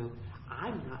them to.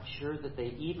 I'm not sure that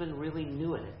they even really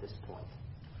knew it at this point.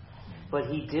 But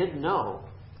He did know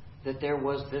that there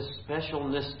was this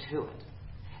specialness to it,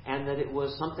 and that it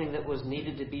was something that was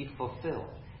needed to be fulfilled.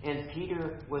 And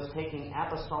Peter was taking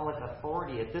apostolic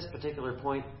authority at this particular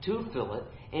point to fill it,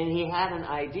 and he had an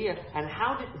idea. And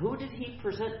who did he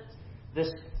present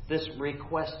this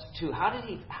request to?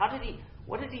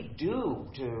 What did he do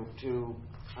to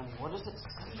I mean, what does it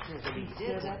say here that he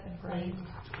did?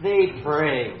 They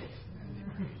prayed.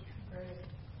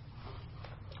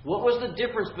 What was the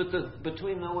difference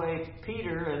between the way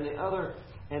Peter and the other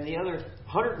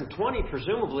 120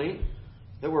 presumably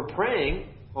that were praying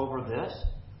over this?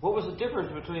 What was the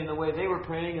difference between the way they were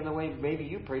praying and the way maybe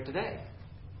you pray today?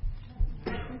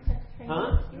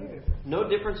 Huh? No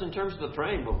difference in terms of the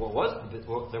praying, but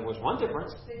there was one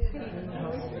difference. They didn't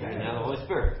have the Holy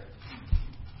Spirit.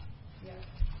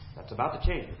 That's about to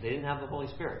change. They didn't have the Holy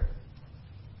Spirit.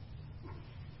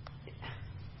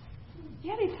 Do you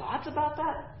have any thoughts about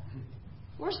that?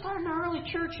 We're starting our early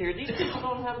church here. These people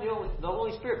don't have the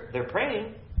Holy Spirit. They're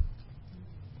praying.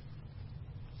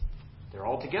 They're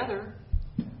all together.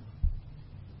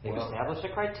 They've established a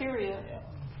criteria. Yeah.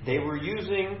 They were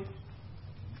using.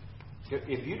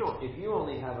 If you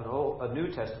only have a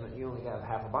New Testament, you only have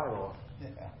half a Bible.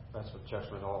 Yeah. That's what Chuck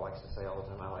Swindoll likes to say all the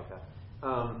time. I like that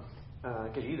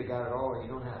because you either got it all or you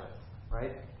don't have it,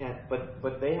 right? And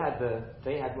but they had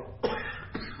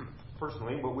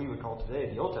personally what we would call today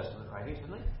the Old Testament writings,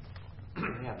 didn't they?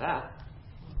 They have that.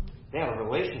 They have a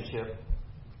relationship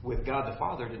with God the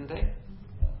Father, didn't they?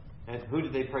 And who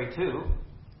did they pray to?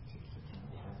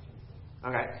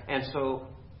 Okay, and so,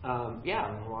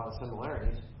 there's a lot of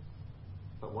similarities,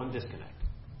 but one disconnect.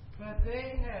 But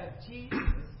they had Jesus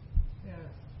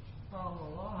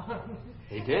all along.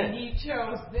 They did. And He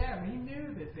chose them. He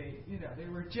knew that they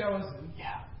were chosen.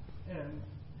 Yeah. And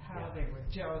how they were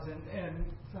chosen. And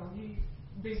so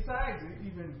besides,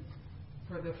 even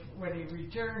when He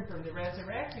returned from the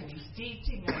resurrection, He's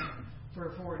teaching them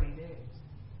for 40 days.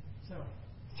 So...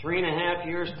 3.5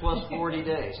 years plus 40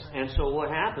 days. And so what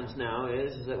happens now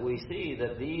is that we see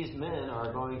that these men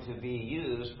are going to be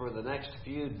used for the next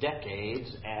few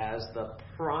decades as the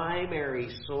primary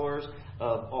source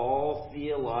of all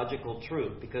theological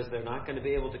truth, because they're not going to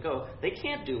be able to go. They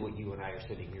can't do what you and I are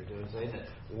sitting here doing, saying that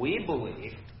we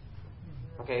believe.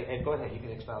 Okay, and go ahead, you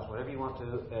can espouse whatever you want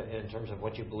to in terms of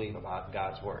what you believe about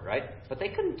God's Word, right? But they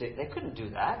couldn't do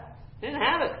that. They didn't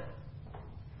have it.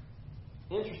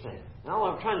 Interesting. Now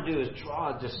all I'm trying to do is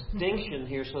draw a distinction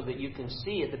here so that you can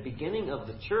see at the beginning of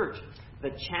the church the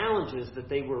challenges that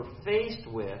they were faced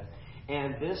with,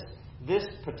 and this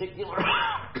particular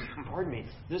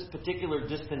this particular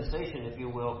dispensation, if you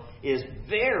will, is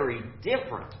very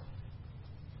different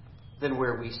than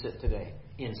where we sit today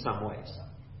in some ways.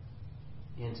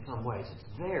 In some ways, it's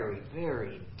very,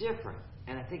 very different,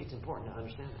 and I think it's important to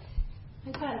understand that.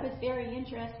 I thought it was very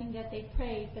interesting that they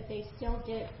prayed, but they still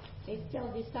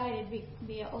decided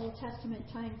via Old Testament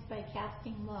times by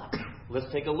casting lots. Let's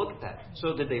take a look at that.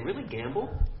 So did they really gamble?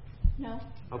 No.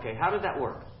 Okay, how did that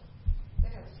work? They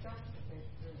have stuff that they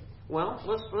do. Well,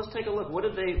 let's take a look. What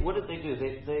did they do?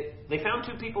 They found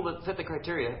two people that fit the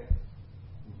criteria.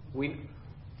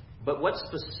 But what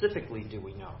specifically do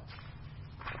we know,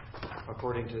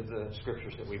 according to the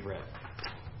scriptures that we've read?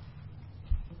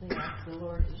 They asked the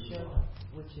Lord to show them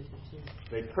which of the two.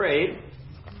 They prayed,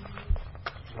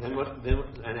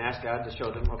 and asked God to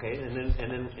show them. Okay, and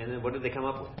then what did they come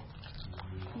up with?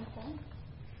 Okay.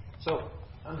 So,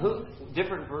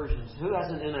 different versions. Who has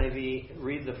an NIV?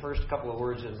 Read the first couple of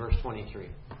words in verse 23.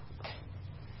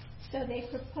 So they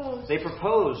proposed. They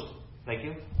proposed Thank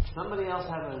you. Somebody else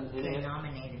have an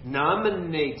Nominated.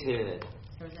 Nominated.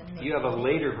 You have a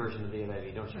later version of the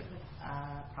NIV, don't you?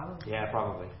 Probably. Yeah,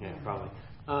 probably. Yeah, probably.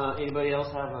 Anybody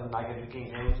else have a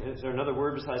King James? Is there another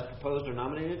word besides proposed or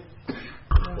nominated?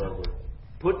 Forward.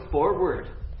 Put forward.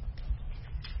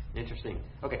 Interesting.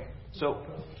 Okay, so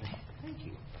thank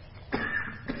you.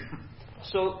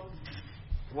 So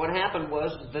what happened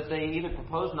was that they either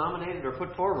proposed, nominated, or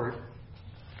put forward.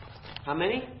 How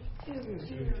many?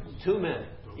 2 men.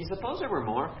 You suppose there were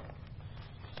more?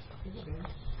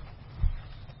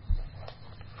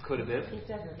 Could have been.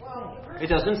 It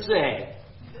doesn't say.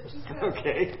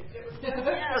 Okay.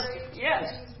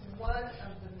 Yes. One of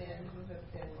the men who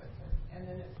have been with him, and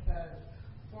then it says,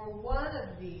 "For one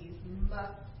of these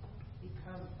must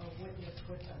become a witness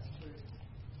with us."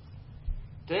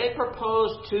 They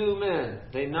proposed 2 men.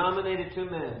 They nominated 2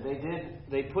 men.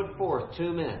 They put forth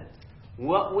 2 men.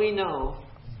 What we know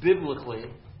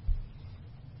biblically,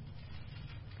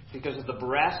 because of the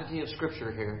veracity of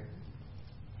Scripture here,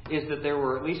 is that there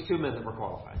were at least 2 men that were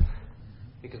qualified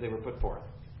because they were put forth.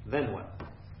 Then what?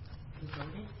 They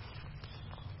voted.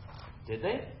 Did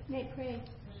they? They prayed.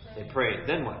 They prayed.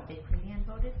 Then what? They prayed and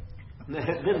voted.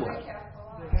 Then what?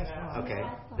 Okay.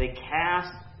 They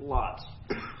cast lots.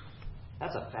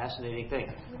 That's a fascinating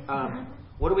thing.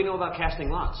 What do we know about casting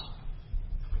lots?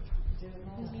 It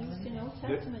was used in Old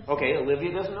Testament. Okay,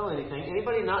 Olivia doesn't know anything.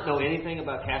 Anybody not know anything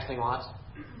about casting lots?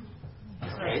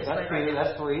 Okay, that's 3.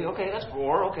 That's 3. Okay, that's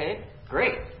 4. Okay,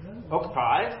 great. Okay,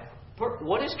 5.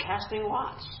 What is casting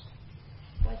lots?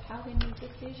 Was how they made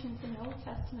decisions in Old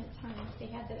Testament times. They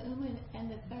had the Urim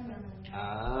and the Thummim.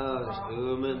 Oh, there's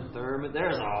Urim, Thummim.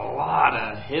 There's a lot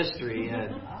of history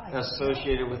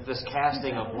associated with this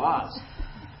casting of lots.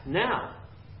 Now,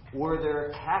 were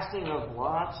there casting of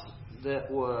lots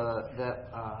that were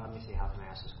let me see, how can I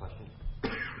ask this question?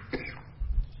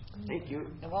 Thank you.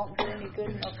 It won't do any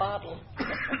good in a bottle.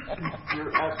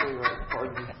 You're absolutely right.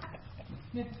 Pardon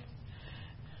me.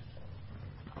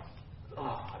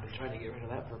 Oh, I've been trying to get rid of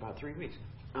that for about 3 weeks.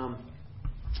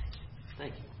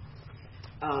 Thank you.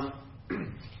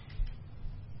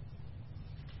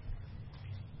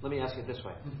 Let me ask it this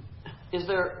way: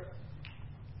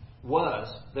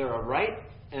 was there a right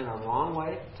and a wrong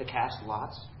way to cast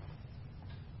lots?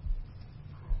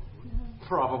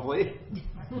 Probably.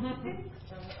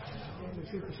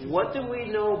 What do we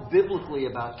know biblically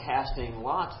about casting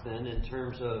lots then, in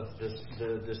terms of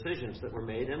the decisions that were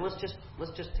made? And let's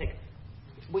just take.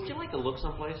 Would you like to look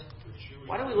someplace?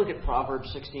 Why don't we look at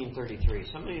Proverbs 16:33?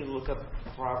 Somebody look up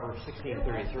Proverbs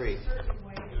 16:33.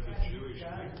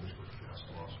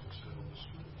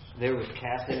 There was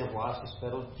casting of lots to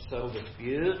settle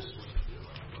disputes.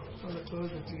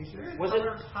 Was it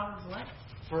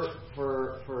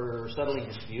for settling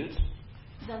disputes,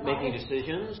 making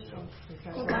decisions?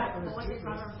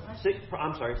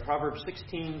 I'm sorry, Proverbs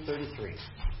 16:33.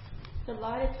 The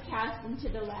lot is cast into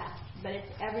the lap, but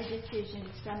its every decision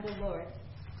is from the Lord.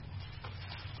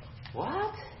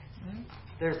 What?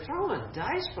 They're throwing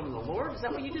dice from the Lord? Is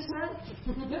that what you just said?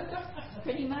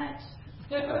 Pretty much.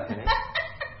 Okay.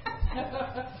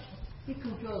 He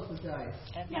controls the dice.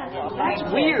 That's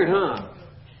weird, huh?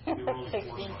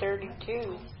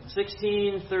 1632.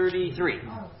 1633.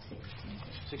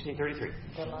 1633.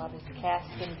 The lot is cast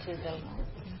into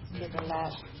the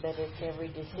lap, but its every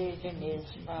decision is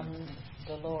from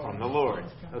the Lord. From the Lord.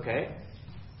 Okay.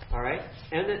 All right.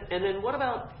 And then what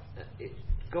about?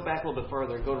 Go back a little bit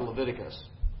further. Go to Leviticus.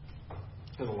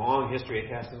 There's a long history of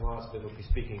casting lots, biblically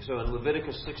speaking. So in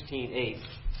Leviticus 16:8,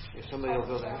 if somebody will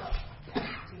go there.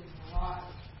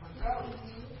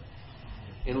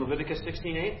 In Leviticus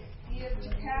 16:8. He is to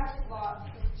cast lots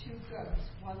for 2 goats,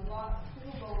 one lot for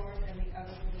the Lord and the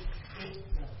other for the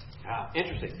scapegoat.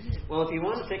 Interesting. Well, if you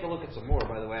want to take a look at some more,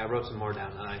 by the way, I wrote some more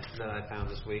down that I found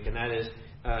this week, and that is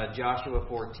Joshua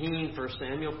 14, 1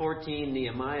 Samuel 14,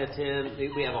 Nehemiah 10.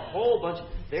 We have a whole bunch.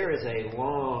 There is a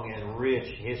long and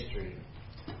rich history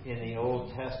in the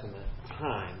Old Testament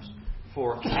times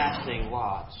for casting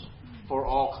lots for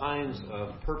all kinds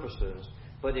of purposes.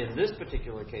 But in this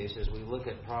particular case, as we look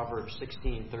at Proverbs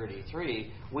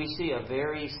 16:33, we see a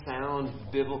very sound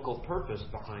biblical purpose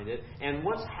behind it. And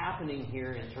what's happening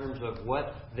here in terms of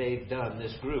what they've done,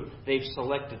 this group, they've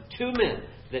selected 2 men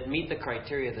that meet the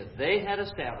criteria that they had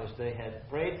established. They had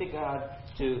prayed to God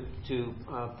to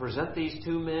present these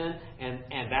 2 men,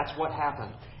 and that's what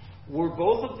happened. Were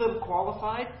both of them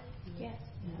qualified? Yes.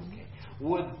 Okay.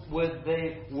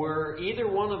 Were either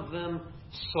one of them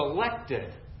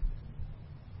selected?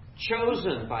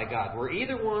 Chosen by God. Were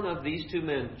either one of these 2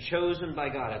 men chosen by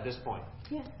God at this point?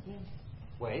 Yes.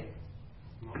 Wait.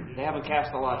 They haven't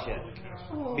cast the lots yet.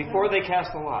 Oh, Before they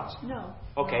cast the lots. No.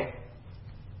 Okay.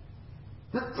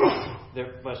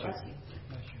 Bless you.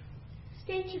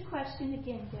 State your question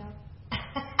again, Bill.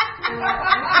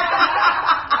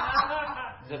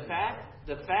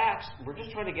 The facts, we're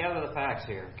just trying to gather the facts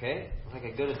here, okay? Like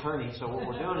a good attorney. So what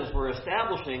we're doing is we're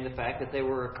establishing the fact that there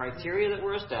were criteria that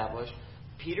were established.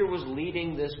 Peter was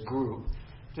leading this group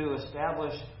to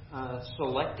establish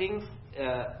selecting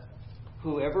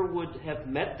whoever would have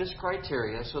met this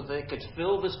criteria so they could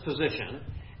fill this position,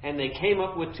 and they came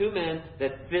up with 2 men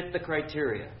that fit the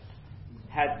criteria.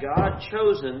 Had God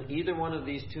chosen either one of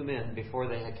these 2 men before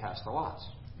they had cast the lots?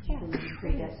 Yeah.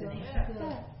 Predestination.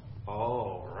 Yeah.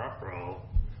 Oh, ruh-roh.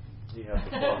 You have to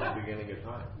call the beginning of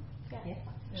time. Yeah.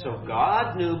 So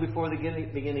God knew before the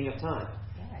beginning of time.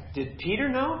 Did Peter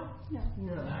know?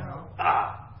 No.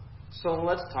 So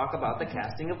let's talk about the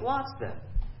casting of lots then.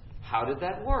 How did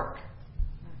that work?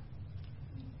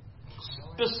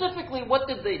 Specifically, what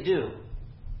did they do?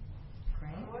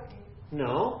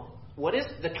 No. What is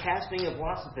the casting of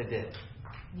lots that they did?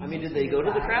 I mean, did they go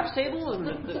to the craps table? And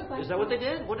is that what they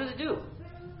did? What did they do?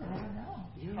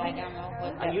 I don't know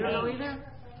what that You don't know means. either?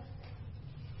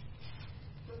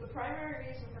 So the primary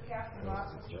reason for casting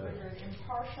lots was to render an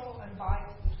impartial and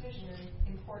biased decision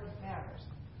in important matters.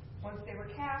 Once they were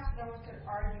cast, no one could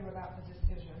argue about the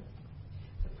decision.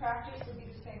 The practice would be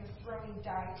the same as throwing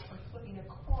dice or flipping a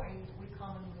coin that we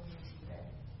commonly use today.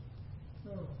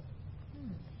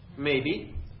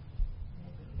 Maybe.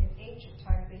 In ancient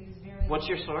times, they used very... What's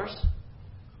your source?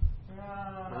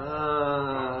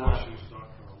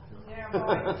 Yeah, well,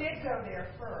 I did go there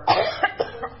first. This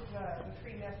is the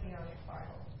Free Messianic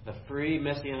Bible. The Free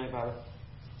Messianic Bible.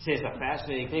 See, it's a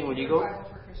fascinating thing when you Free go. Bible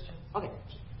for Christians. Okay.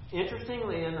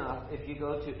 Interestingly enough, if you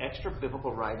go to extra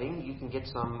biblical writing, you can get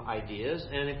some ideas,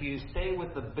 and if you stay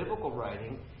with the biblical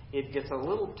writing, it gets a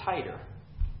little tighter.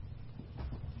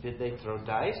 Did they throw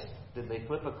dice? Did they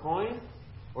flip a coin?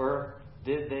 Or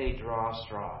did they draw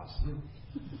straws?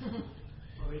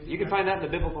 You can find that in the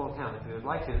biblical account. If you'd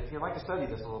like to study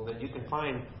this a little bit, you can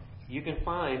find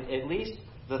at least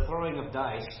the throwing of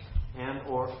dice and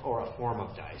or a form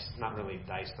of dice. Not really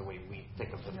dice the way we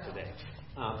think of them today,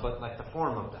 but like the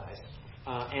form of dice,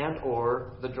 and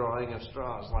or the drawing of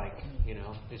straws. Like,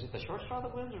 is it the short straw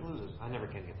that wins or loses? I never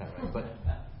can get that right. But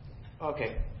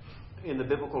okay, in the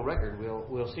biblical record,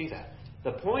 we'll see that.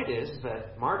 The point is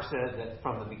that Mark said that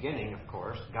from the beginning, of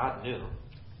course, God knew.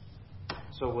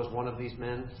 So was one of these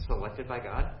men selected by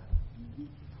God?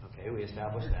 Okay, we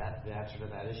established that. The answer to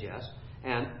that is yes.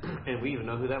 And we even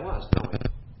know who that was, don't we?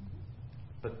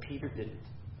 But Peter didn't.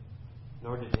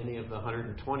 Nor did any of the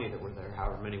 120 that were there,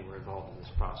 however many were involved in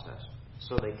this process.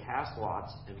 So they cast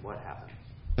lots, and what happened?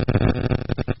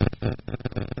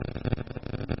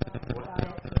 What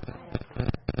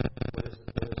does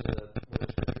Scripture say?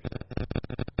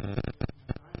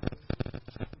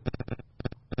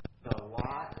 The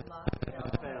lot fell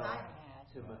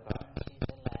to Matthias.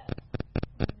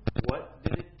 What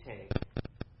did it take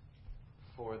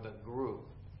for the group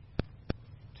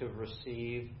to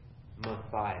receive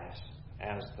Matthias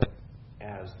as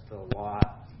the lot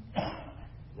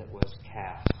that was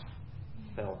cast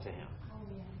fell to him?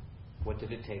 What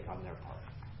did it take on their part?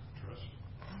 Trust.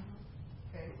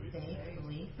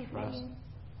 Belief. Trust,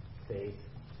 faith,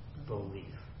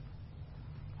 belief.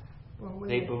 Well, when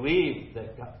They believed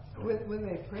that God. when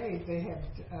they prayed, they had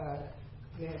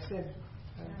said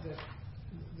that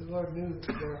the Lord knew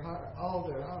their heart, all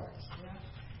their hearts,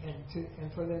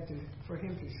 and for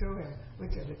him to show him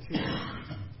which of the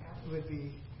 2 would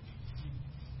be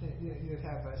you'd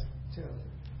have us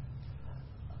chosen.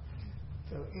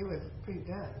 So it was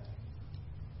pre-done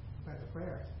by the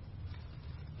prayer.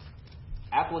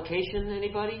 Application,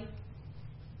 anybody?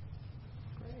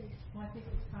 Well, I think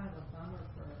it's kind of a bummer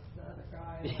for the other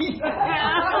guy.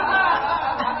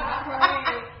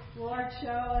 Pray, Lord, show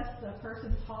us the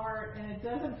person's heart, and it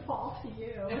doesn't fall to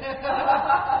you. A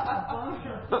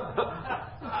bummer.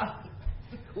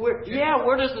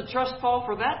 Where does the trust fall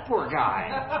for that poor guy?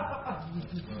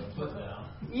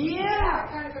 Yeah,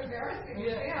 kind of embarrassing.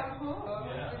 Depends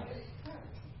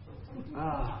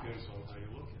on how you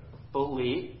look at it.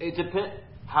 Believe. It depends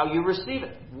how you receive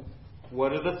it.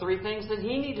 What are the 3 things that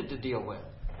he needed to deal with?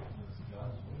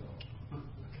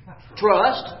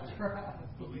 Trust,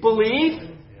 belief,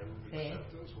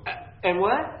 and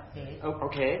what?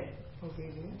 Okay.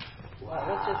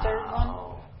 What's the third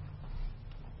one?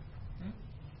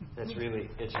 It's really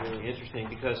interesting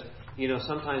because,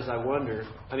 sometimes I wonder,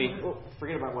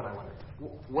 forget about what I wonder.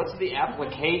 What's the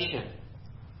application?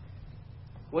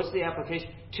 What's the application?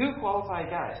 2 qualified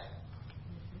guys.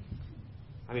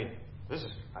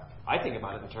 I think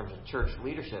about it in terms of church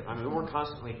leadership. I mean, we're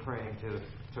constantly praying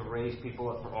to raise people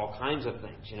up for all kinds of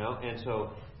things, and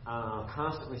so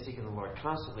constantly seeking the Lord,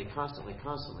 constantly,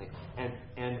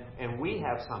 and we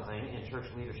have something in church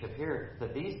leadership here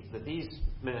that these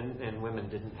men and women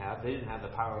didn't have. They didn't have the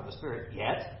power of the Spirit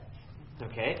yet,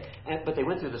 okay? But they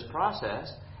went through this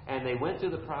process, and they went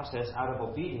through the process out of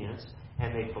obedience,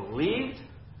 and they believed,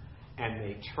 and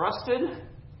they trusted.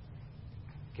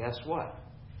 Guess what?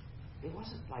 It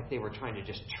wasn't like they were trying to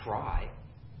just try.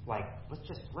 Like, let's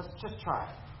just try.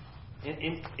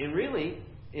 And really,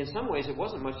 in some ways, it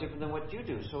wasn't much different than what you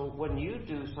do. So when you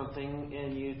do something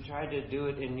and you try to do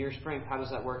it in your strength, how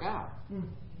does that work out?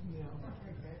 Yeah.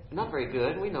 Not very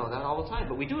good. We know that all the time,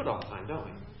 but we do it all the time, don't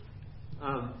we?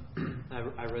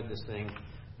 I read this thing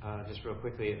just real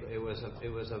quickly. It was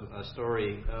a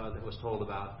story that was told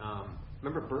about.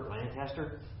 Remember Burt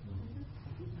Lancaster?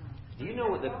 Do you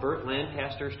know that Burt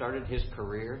Lancaster started his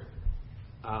career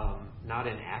not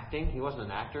in acting? He wasn't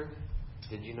an actor.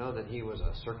 Did you know that he was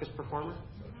a circus performer?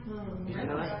 Did you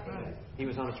know that? He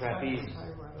was on a trapeze.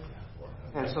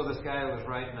 And so this guy was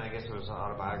writing, I guess it was an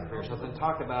autobiography or something,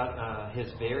 talked about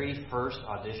his very first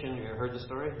audition. You ever heard the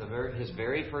story? His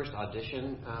very first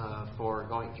audition for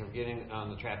getting on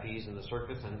the trapeze in the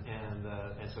circus, and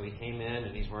so he came in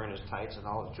and he's wearing his tights and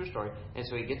all. True story. And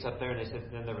so he gets up there and they said,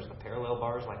 then there was the parallel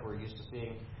bars like we're used to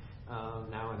seeing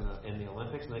now in the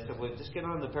Olympics, and they said, well, just get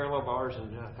on the parallel bars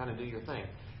and kind of do your thing.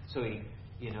 So he,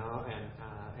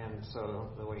 and so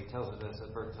the way he tells it is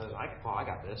that Bert says, I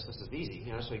got this. This is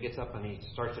easy. So he gets up and he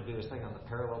starts to do his thing on the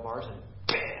parallel bars, and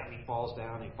bam, he falls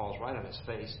down. He falls right on his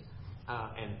face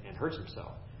and hurts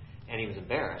himself. And he was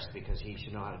embarrassed because he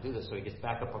should know how to do this. So he gets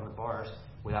back up on the bars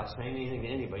without saying anything to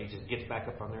anybody. He just gets back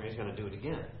up on there and he's going to do it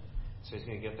again. So he's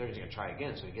going to get there and he's going to try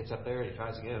again. So he gets up there and he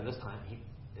tries again. And this time,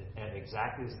 at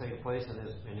exactly the same place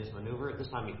in his maneuver, this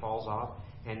time he falls off,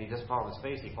 and he doesn't fall on his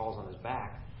face. He falls on his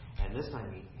back. And this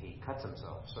time he cuts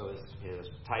himself, so his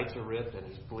tights are ripped and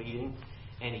he's bleeding.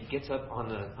 And he gets up on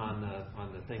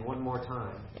the thing one more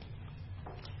time,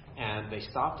 and they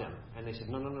stopped him and they said,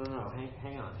 no,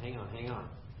 hang on.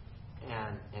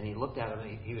 And he looked at him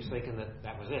and he was thinking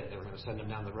that was it. They were going to send him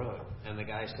down the road. And the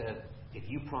guy said, if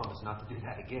you promise not to do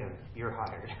that again, you're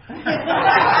hired.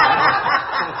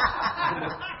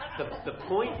 The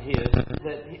point is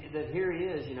that here he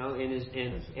is,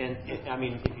 and I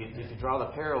mean, if you draw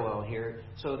the parallel here,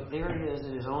 so there he is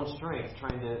in his own strength,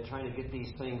 trying to get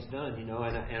these things done, and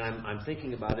I'm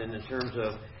thinking about it in terms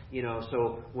of,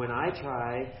 so when I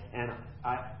try and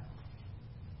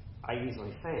I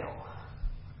usually fail,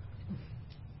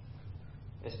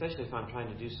 especially if I'm trying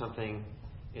to do something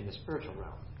in the spiritual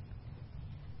realm.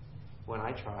 When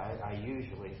I try, I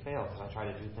usually fail because I try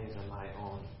to do things in my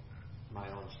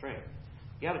own strength.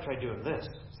 You got to try doing this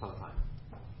sometime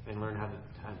and learn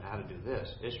how to do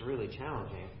this. It's really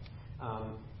challenging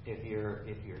if you're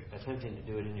attempting to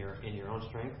do it in your own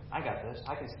strength. I got this.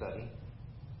 I can study.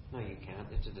 No, you can't.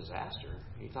 It's a disaster.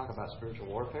 You talk about spiritual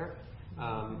warfare.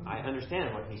 I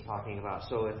understand what he's talking about.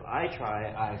 So if I try,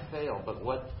 I fail.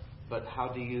 But how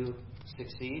do you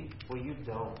succeed? Well, you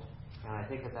don't. And I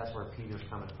think that's where Peter's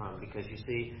coming from, because you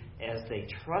see, as they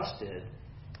trusted,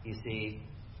 you see,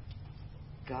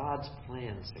 God's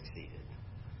plan succeeded.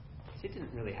 See, it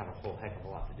didn't really have a whole heck of a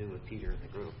lot to do with Peter and the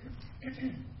group.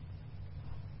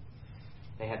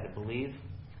 They had to believe,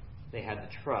 they had to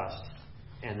trust,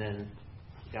 and then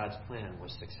God's plan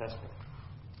was successful.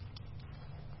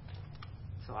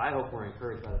 So I hope we're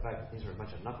encouraged by the fact that these are a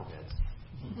bunch of knuckleheads.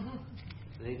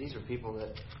 These are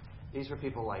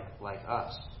people like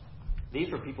us. These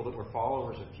were people that were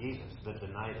followers of Jesus that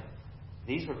denied him.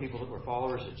 These were people that were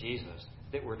followers of Jesus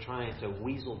that were trying to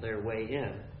weasel their way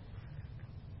in.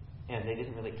 And they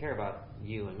didn't really care about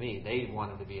you and me. They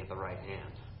wanted to be at the right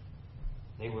hand.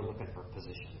 They were looking for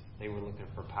position. They were looking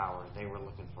for power. They were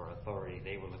looking for authority.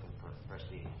 They were looking for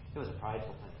prestige. It was a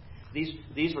prideful thing.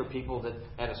 These were people that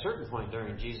at a certain point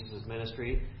during Jesus'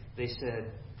 ministry, they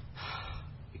said,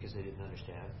 because they didn't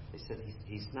understand, they said,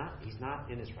 he's not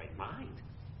in his right mind.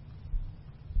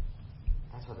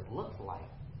 That's what it looked like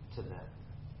to them.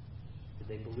 Did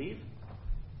they believe?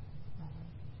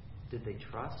 Did they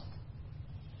trust?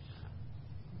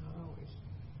 Not always.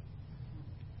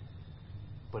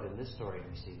 But in this story,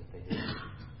 we see that they did.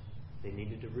 They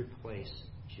needed to replace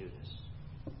Judas.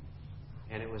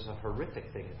 And it was a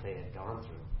horrific thing that they had gone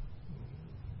through.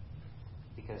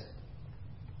 Because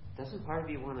doesn't part of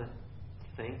you want to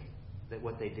think that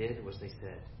what they did was they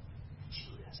said,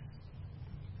 Judas,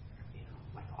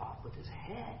 like off with his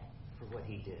head for what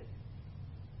he did.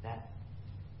 That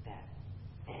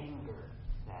anger,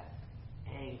 that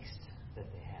angst that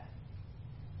they had.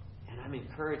 I'm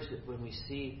encouraged that when we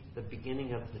see the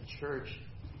beginning of the church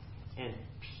and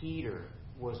Peter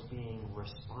was being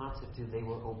responsive to, they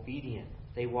were obedient.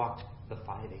 They walked the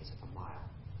 5/8 of a mile.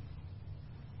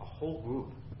 A whole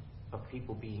group of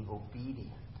people being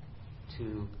obedient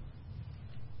to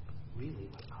really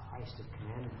what Christ had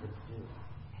commanded them to do.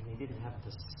 And they didn't have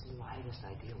the slightest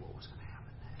idea what was going to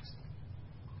happen next.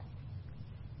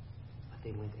 But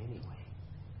they went anyway.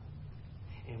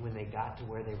 And when they got to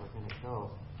where they were going to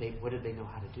go, what did they know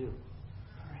how to do?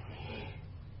 Pray.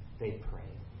 They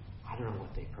prayed. I don't know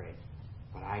what they prayed,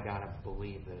 but I got to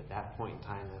believe that at that point in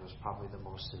time, that was probably the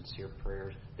most sincere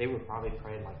prayers. They were probably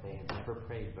praying like they had never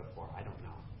prayed before. I don't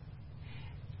know.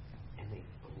 And they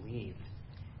believed,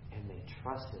 and they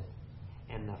trusted.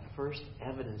 And the first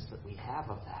evidence that we have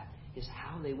of that is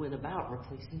how they went about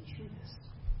replacing Judas.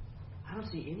 I don't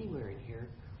see anywhere in here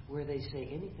where they say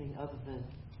anything other than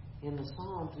in the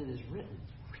Psalms it is written,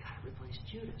 we got to replace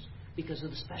Judas because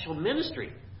of the special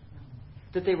ministry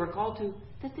that they were called to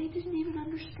that they didn't even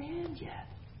understand yet.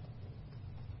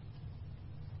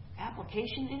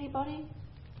 Application, anybody?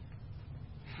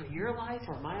 For your life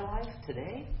or my life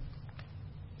today?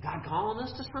 God calling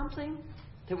us to something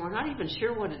that we're not even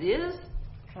sure what it is?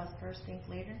 Trust first, think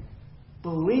later.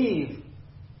 Believe,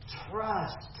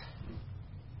 trust,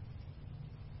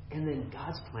 and then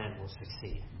God's plan will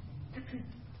succeed.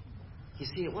 You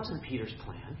see, it wasn't Peter's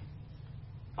plan.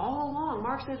 All along,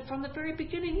 Mark said from the very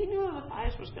beginning, he knew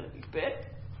Matthias was going to be picked.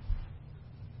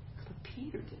 But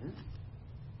Peter didn't.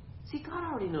 See, God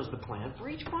already knows the plan for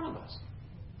each one of us.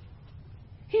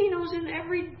 He knows in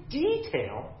every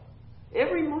detail,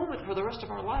 every moment for the rest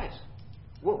of our lives,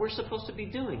 what we're supposed to be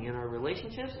doing in our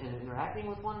relationships and interacting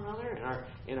with one another,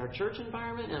 in our church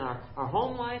environment, in our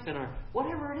home life, in our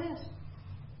whatever it is.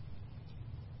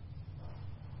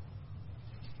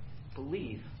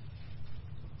 Believe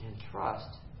and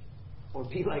trust, or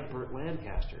be like Burt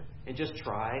Lancaster and just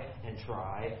try and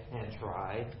try and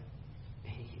try.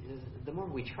 The more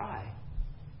we try,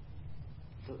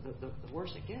 the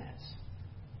worse it gets.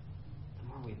 The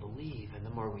more we believe and the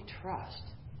more we trust.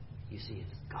 You see,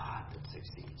 it's God that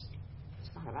succeeds.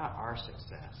 It's not about our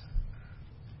success.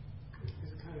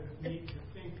 It's kind of neat to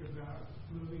think about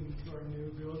moving to our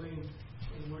new building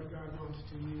and what God wants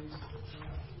to use,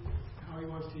 how He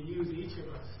wants to use each of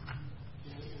us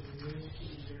in the ministry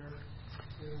there,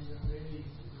 and maybe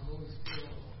the Holy Spirit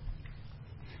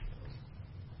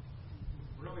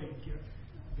will really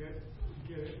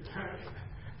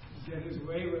get His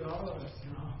way with all of us,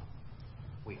 you know.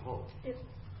 We hope.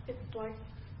 It's like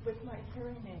with my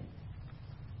hearing aid.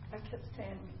 I kept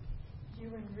saying, you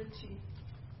and Richie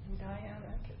and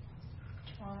Diana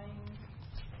kept trying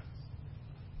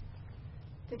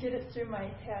to get it through my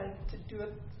head to do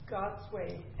it God's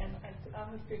way. And I said,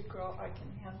 I'm a big girl, I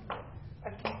can handle it. I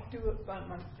can do it by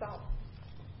myself.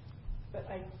 But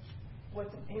I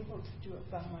wasn't able to do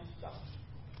it by myself.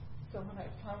 So when I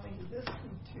finally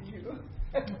listened to you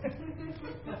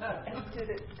and did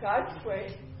it God's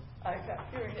way, I got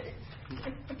hearing aids.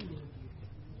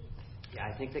 Yeah,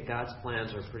 I think that God's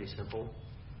plans are pretty simple.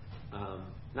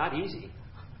 Not easy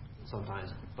sometimes,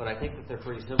 but I think that they're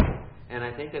pretty simple. And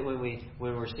I think that when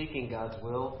we're seeking God's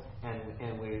will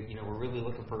and we're really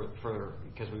looking for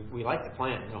because we like to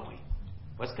plan, don't we?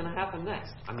 What's going to happen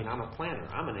next? I mean, I'm a planner.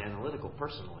 I'm an analytical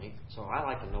personally, so I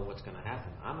like to know what's going to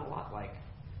happen. I'm a lot like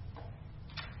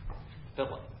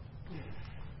Philip,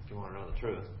 if you want to know the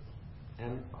truth.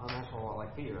 And I'm also a lot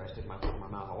like Peter. I stick my foot in my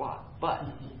mouth a lot.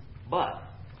 But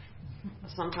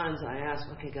sometimes I ask,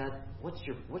 okay, God, what's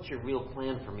your real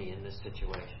plan for me in this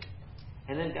situation?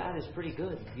 And then God is pretty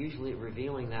good, usually at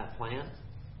revealing that plan.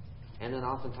 And then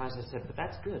oftentimes I said, but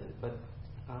that's good. But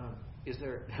is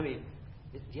there? I mean,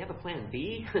 do you have a plan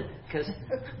B? Because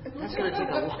that's going to take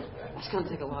a lot. That's going to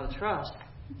take a lot of trust.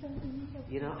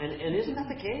 You know, and isn't that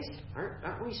the case?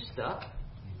 Aren't we stuck?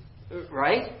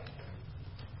 Right?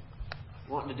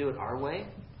 Wanting to do it our way.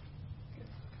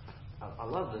 I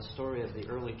love the story of the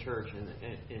early church,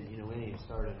 and you know, when it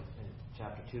started in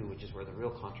chapter 2, which is where the real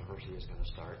controversy is going to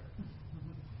start.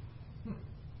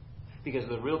 Because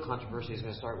the real controversy is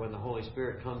going to start when the Holy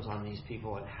Spirit comes on these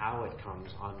people and how it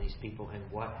comes on these people and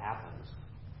what happens.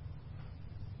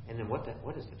 And then what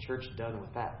has the church done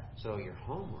with that? So your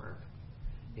homework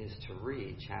is to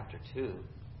read chapter 2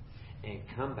 and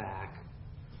come back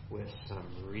with some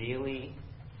really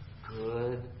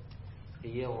good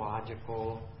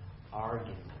theological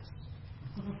arguments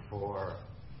for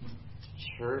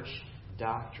church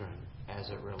doctrine as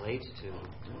it relates to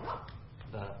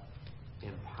the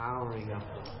empowering of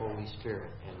the Holy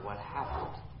Spirit and what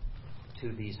happened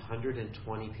to these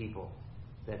 120 people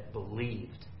that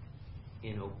believed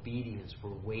in obedience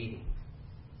were waiting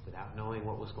without knowing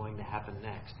what was going to happen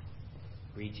next.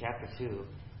 Read chapter 2,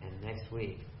 and next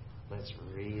week, let's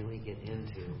really get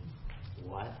into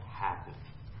what happened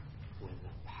when the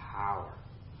power,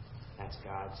 that's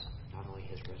God's, not only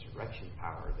His resurrection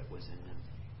power that was in them,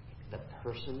 the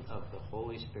person of the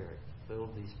Holy Spirit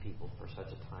filled these people for such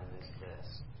a time as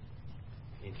this.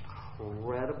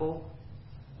 Incredible.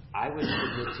 I would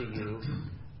submit to you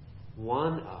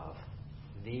one of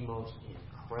the most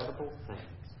incredible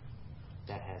things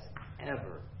that has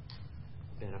ever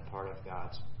been a part of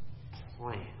God's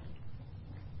plan.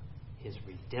 His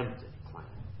redemptive plan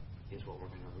is what we're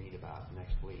going to read about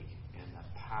next week, and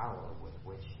the power with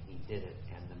which He did it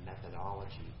and the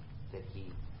methodology that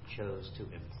He chose to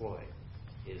employ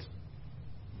is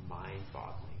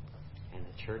mind-boggling. And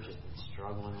the church has been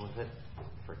struggling with it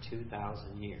for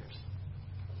 2,000 years.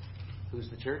 Who's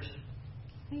the church?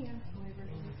 Yeah.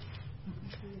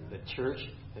 The church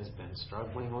has been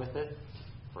struggling with it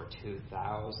for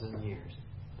 2,000 years.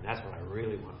 And that's what I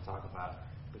really want to talk about,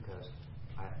 because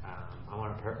I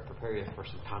want to prepare you for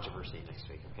some controversy next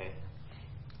week, okay?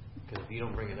 Because if you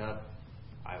don't bring it up,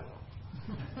 I will.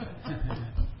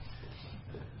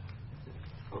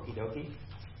 Okie dokie?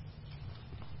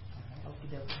 Okie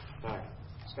dokie. All right.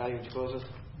 Scotty, would you close us?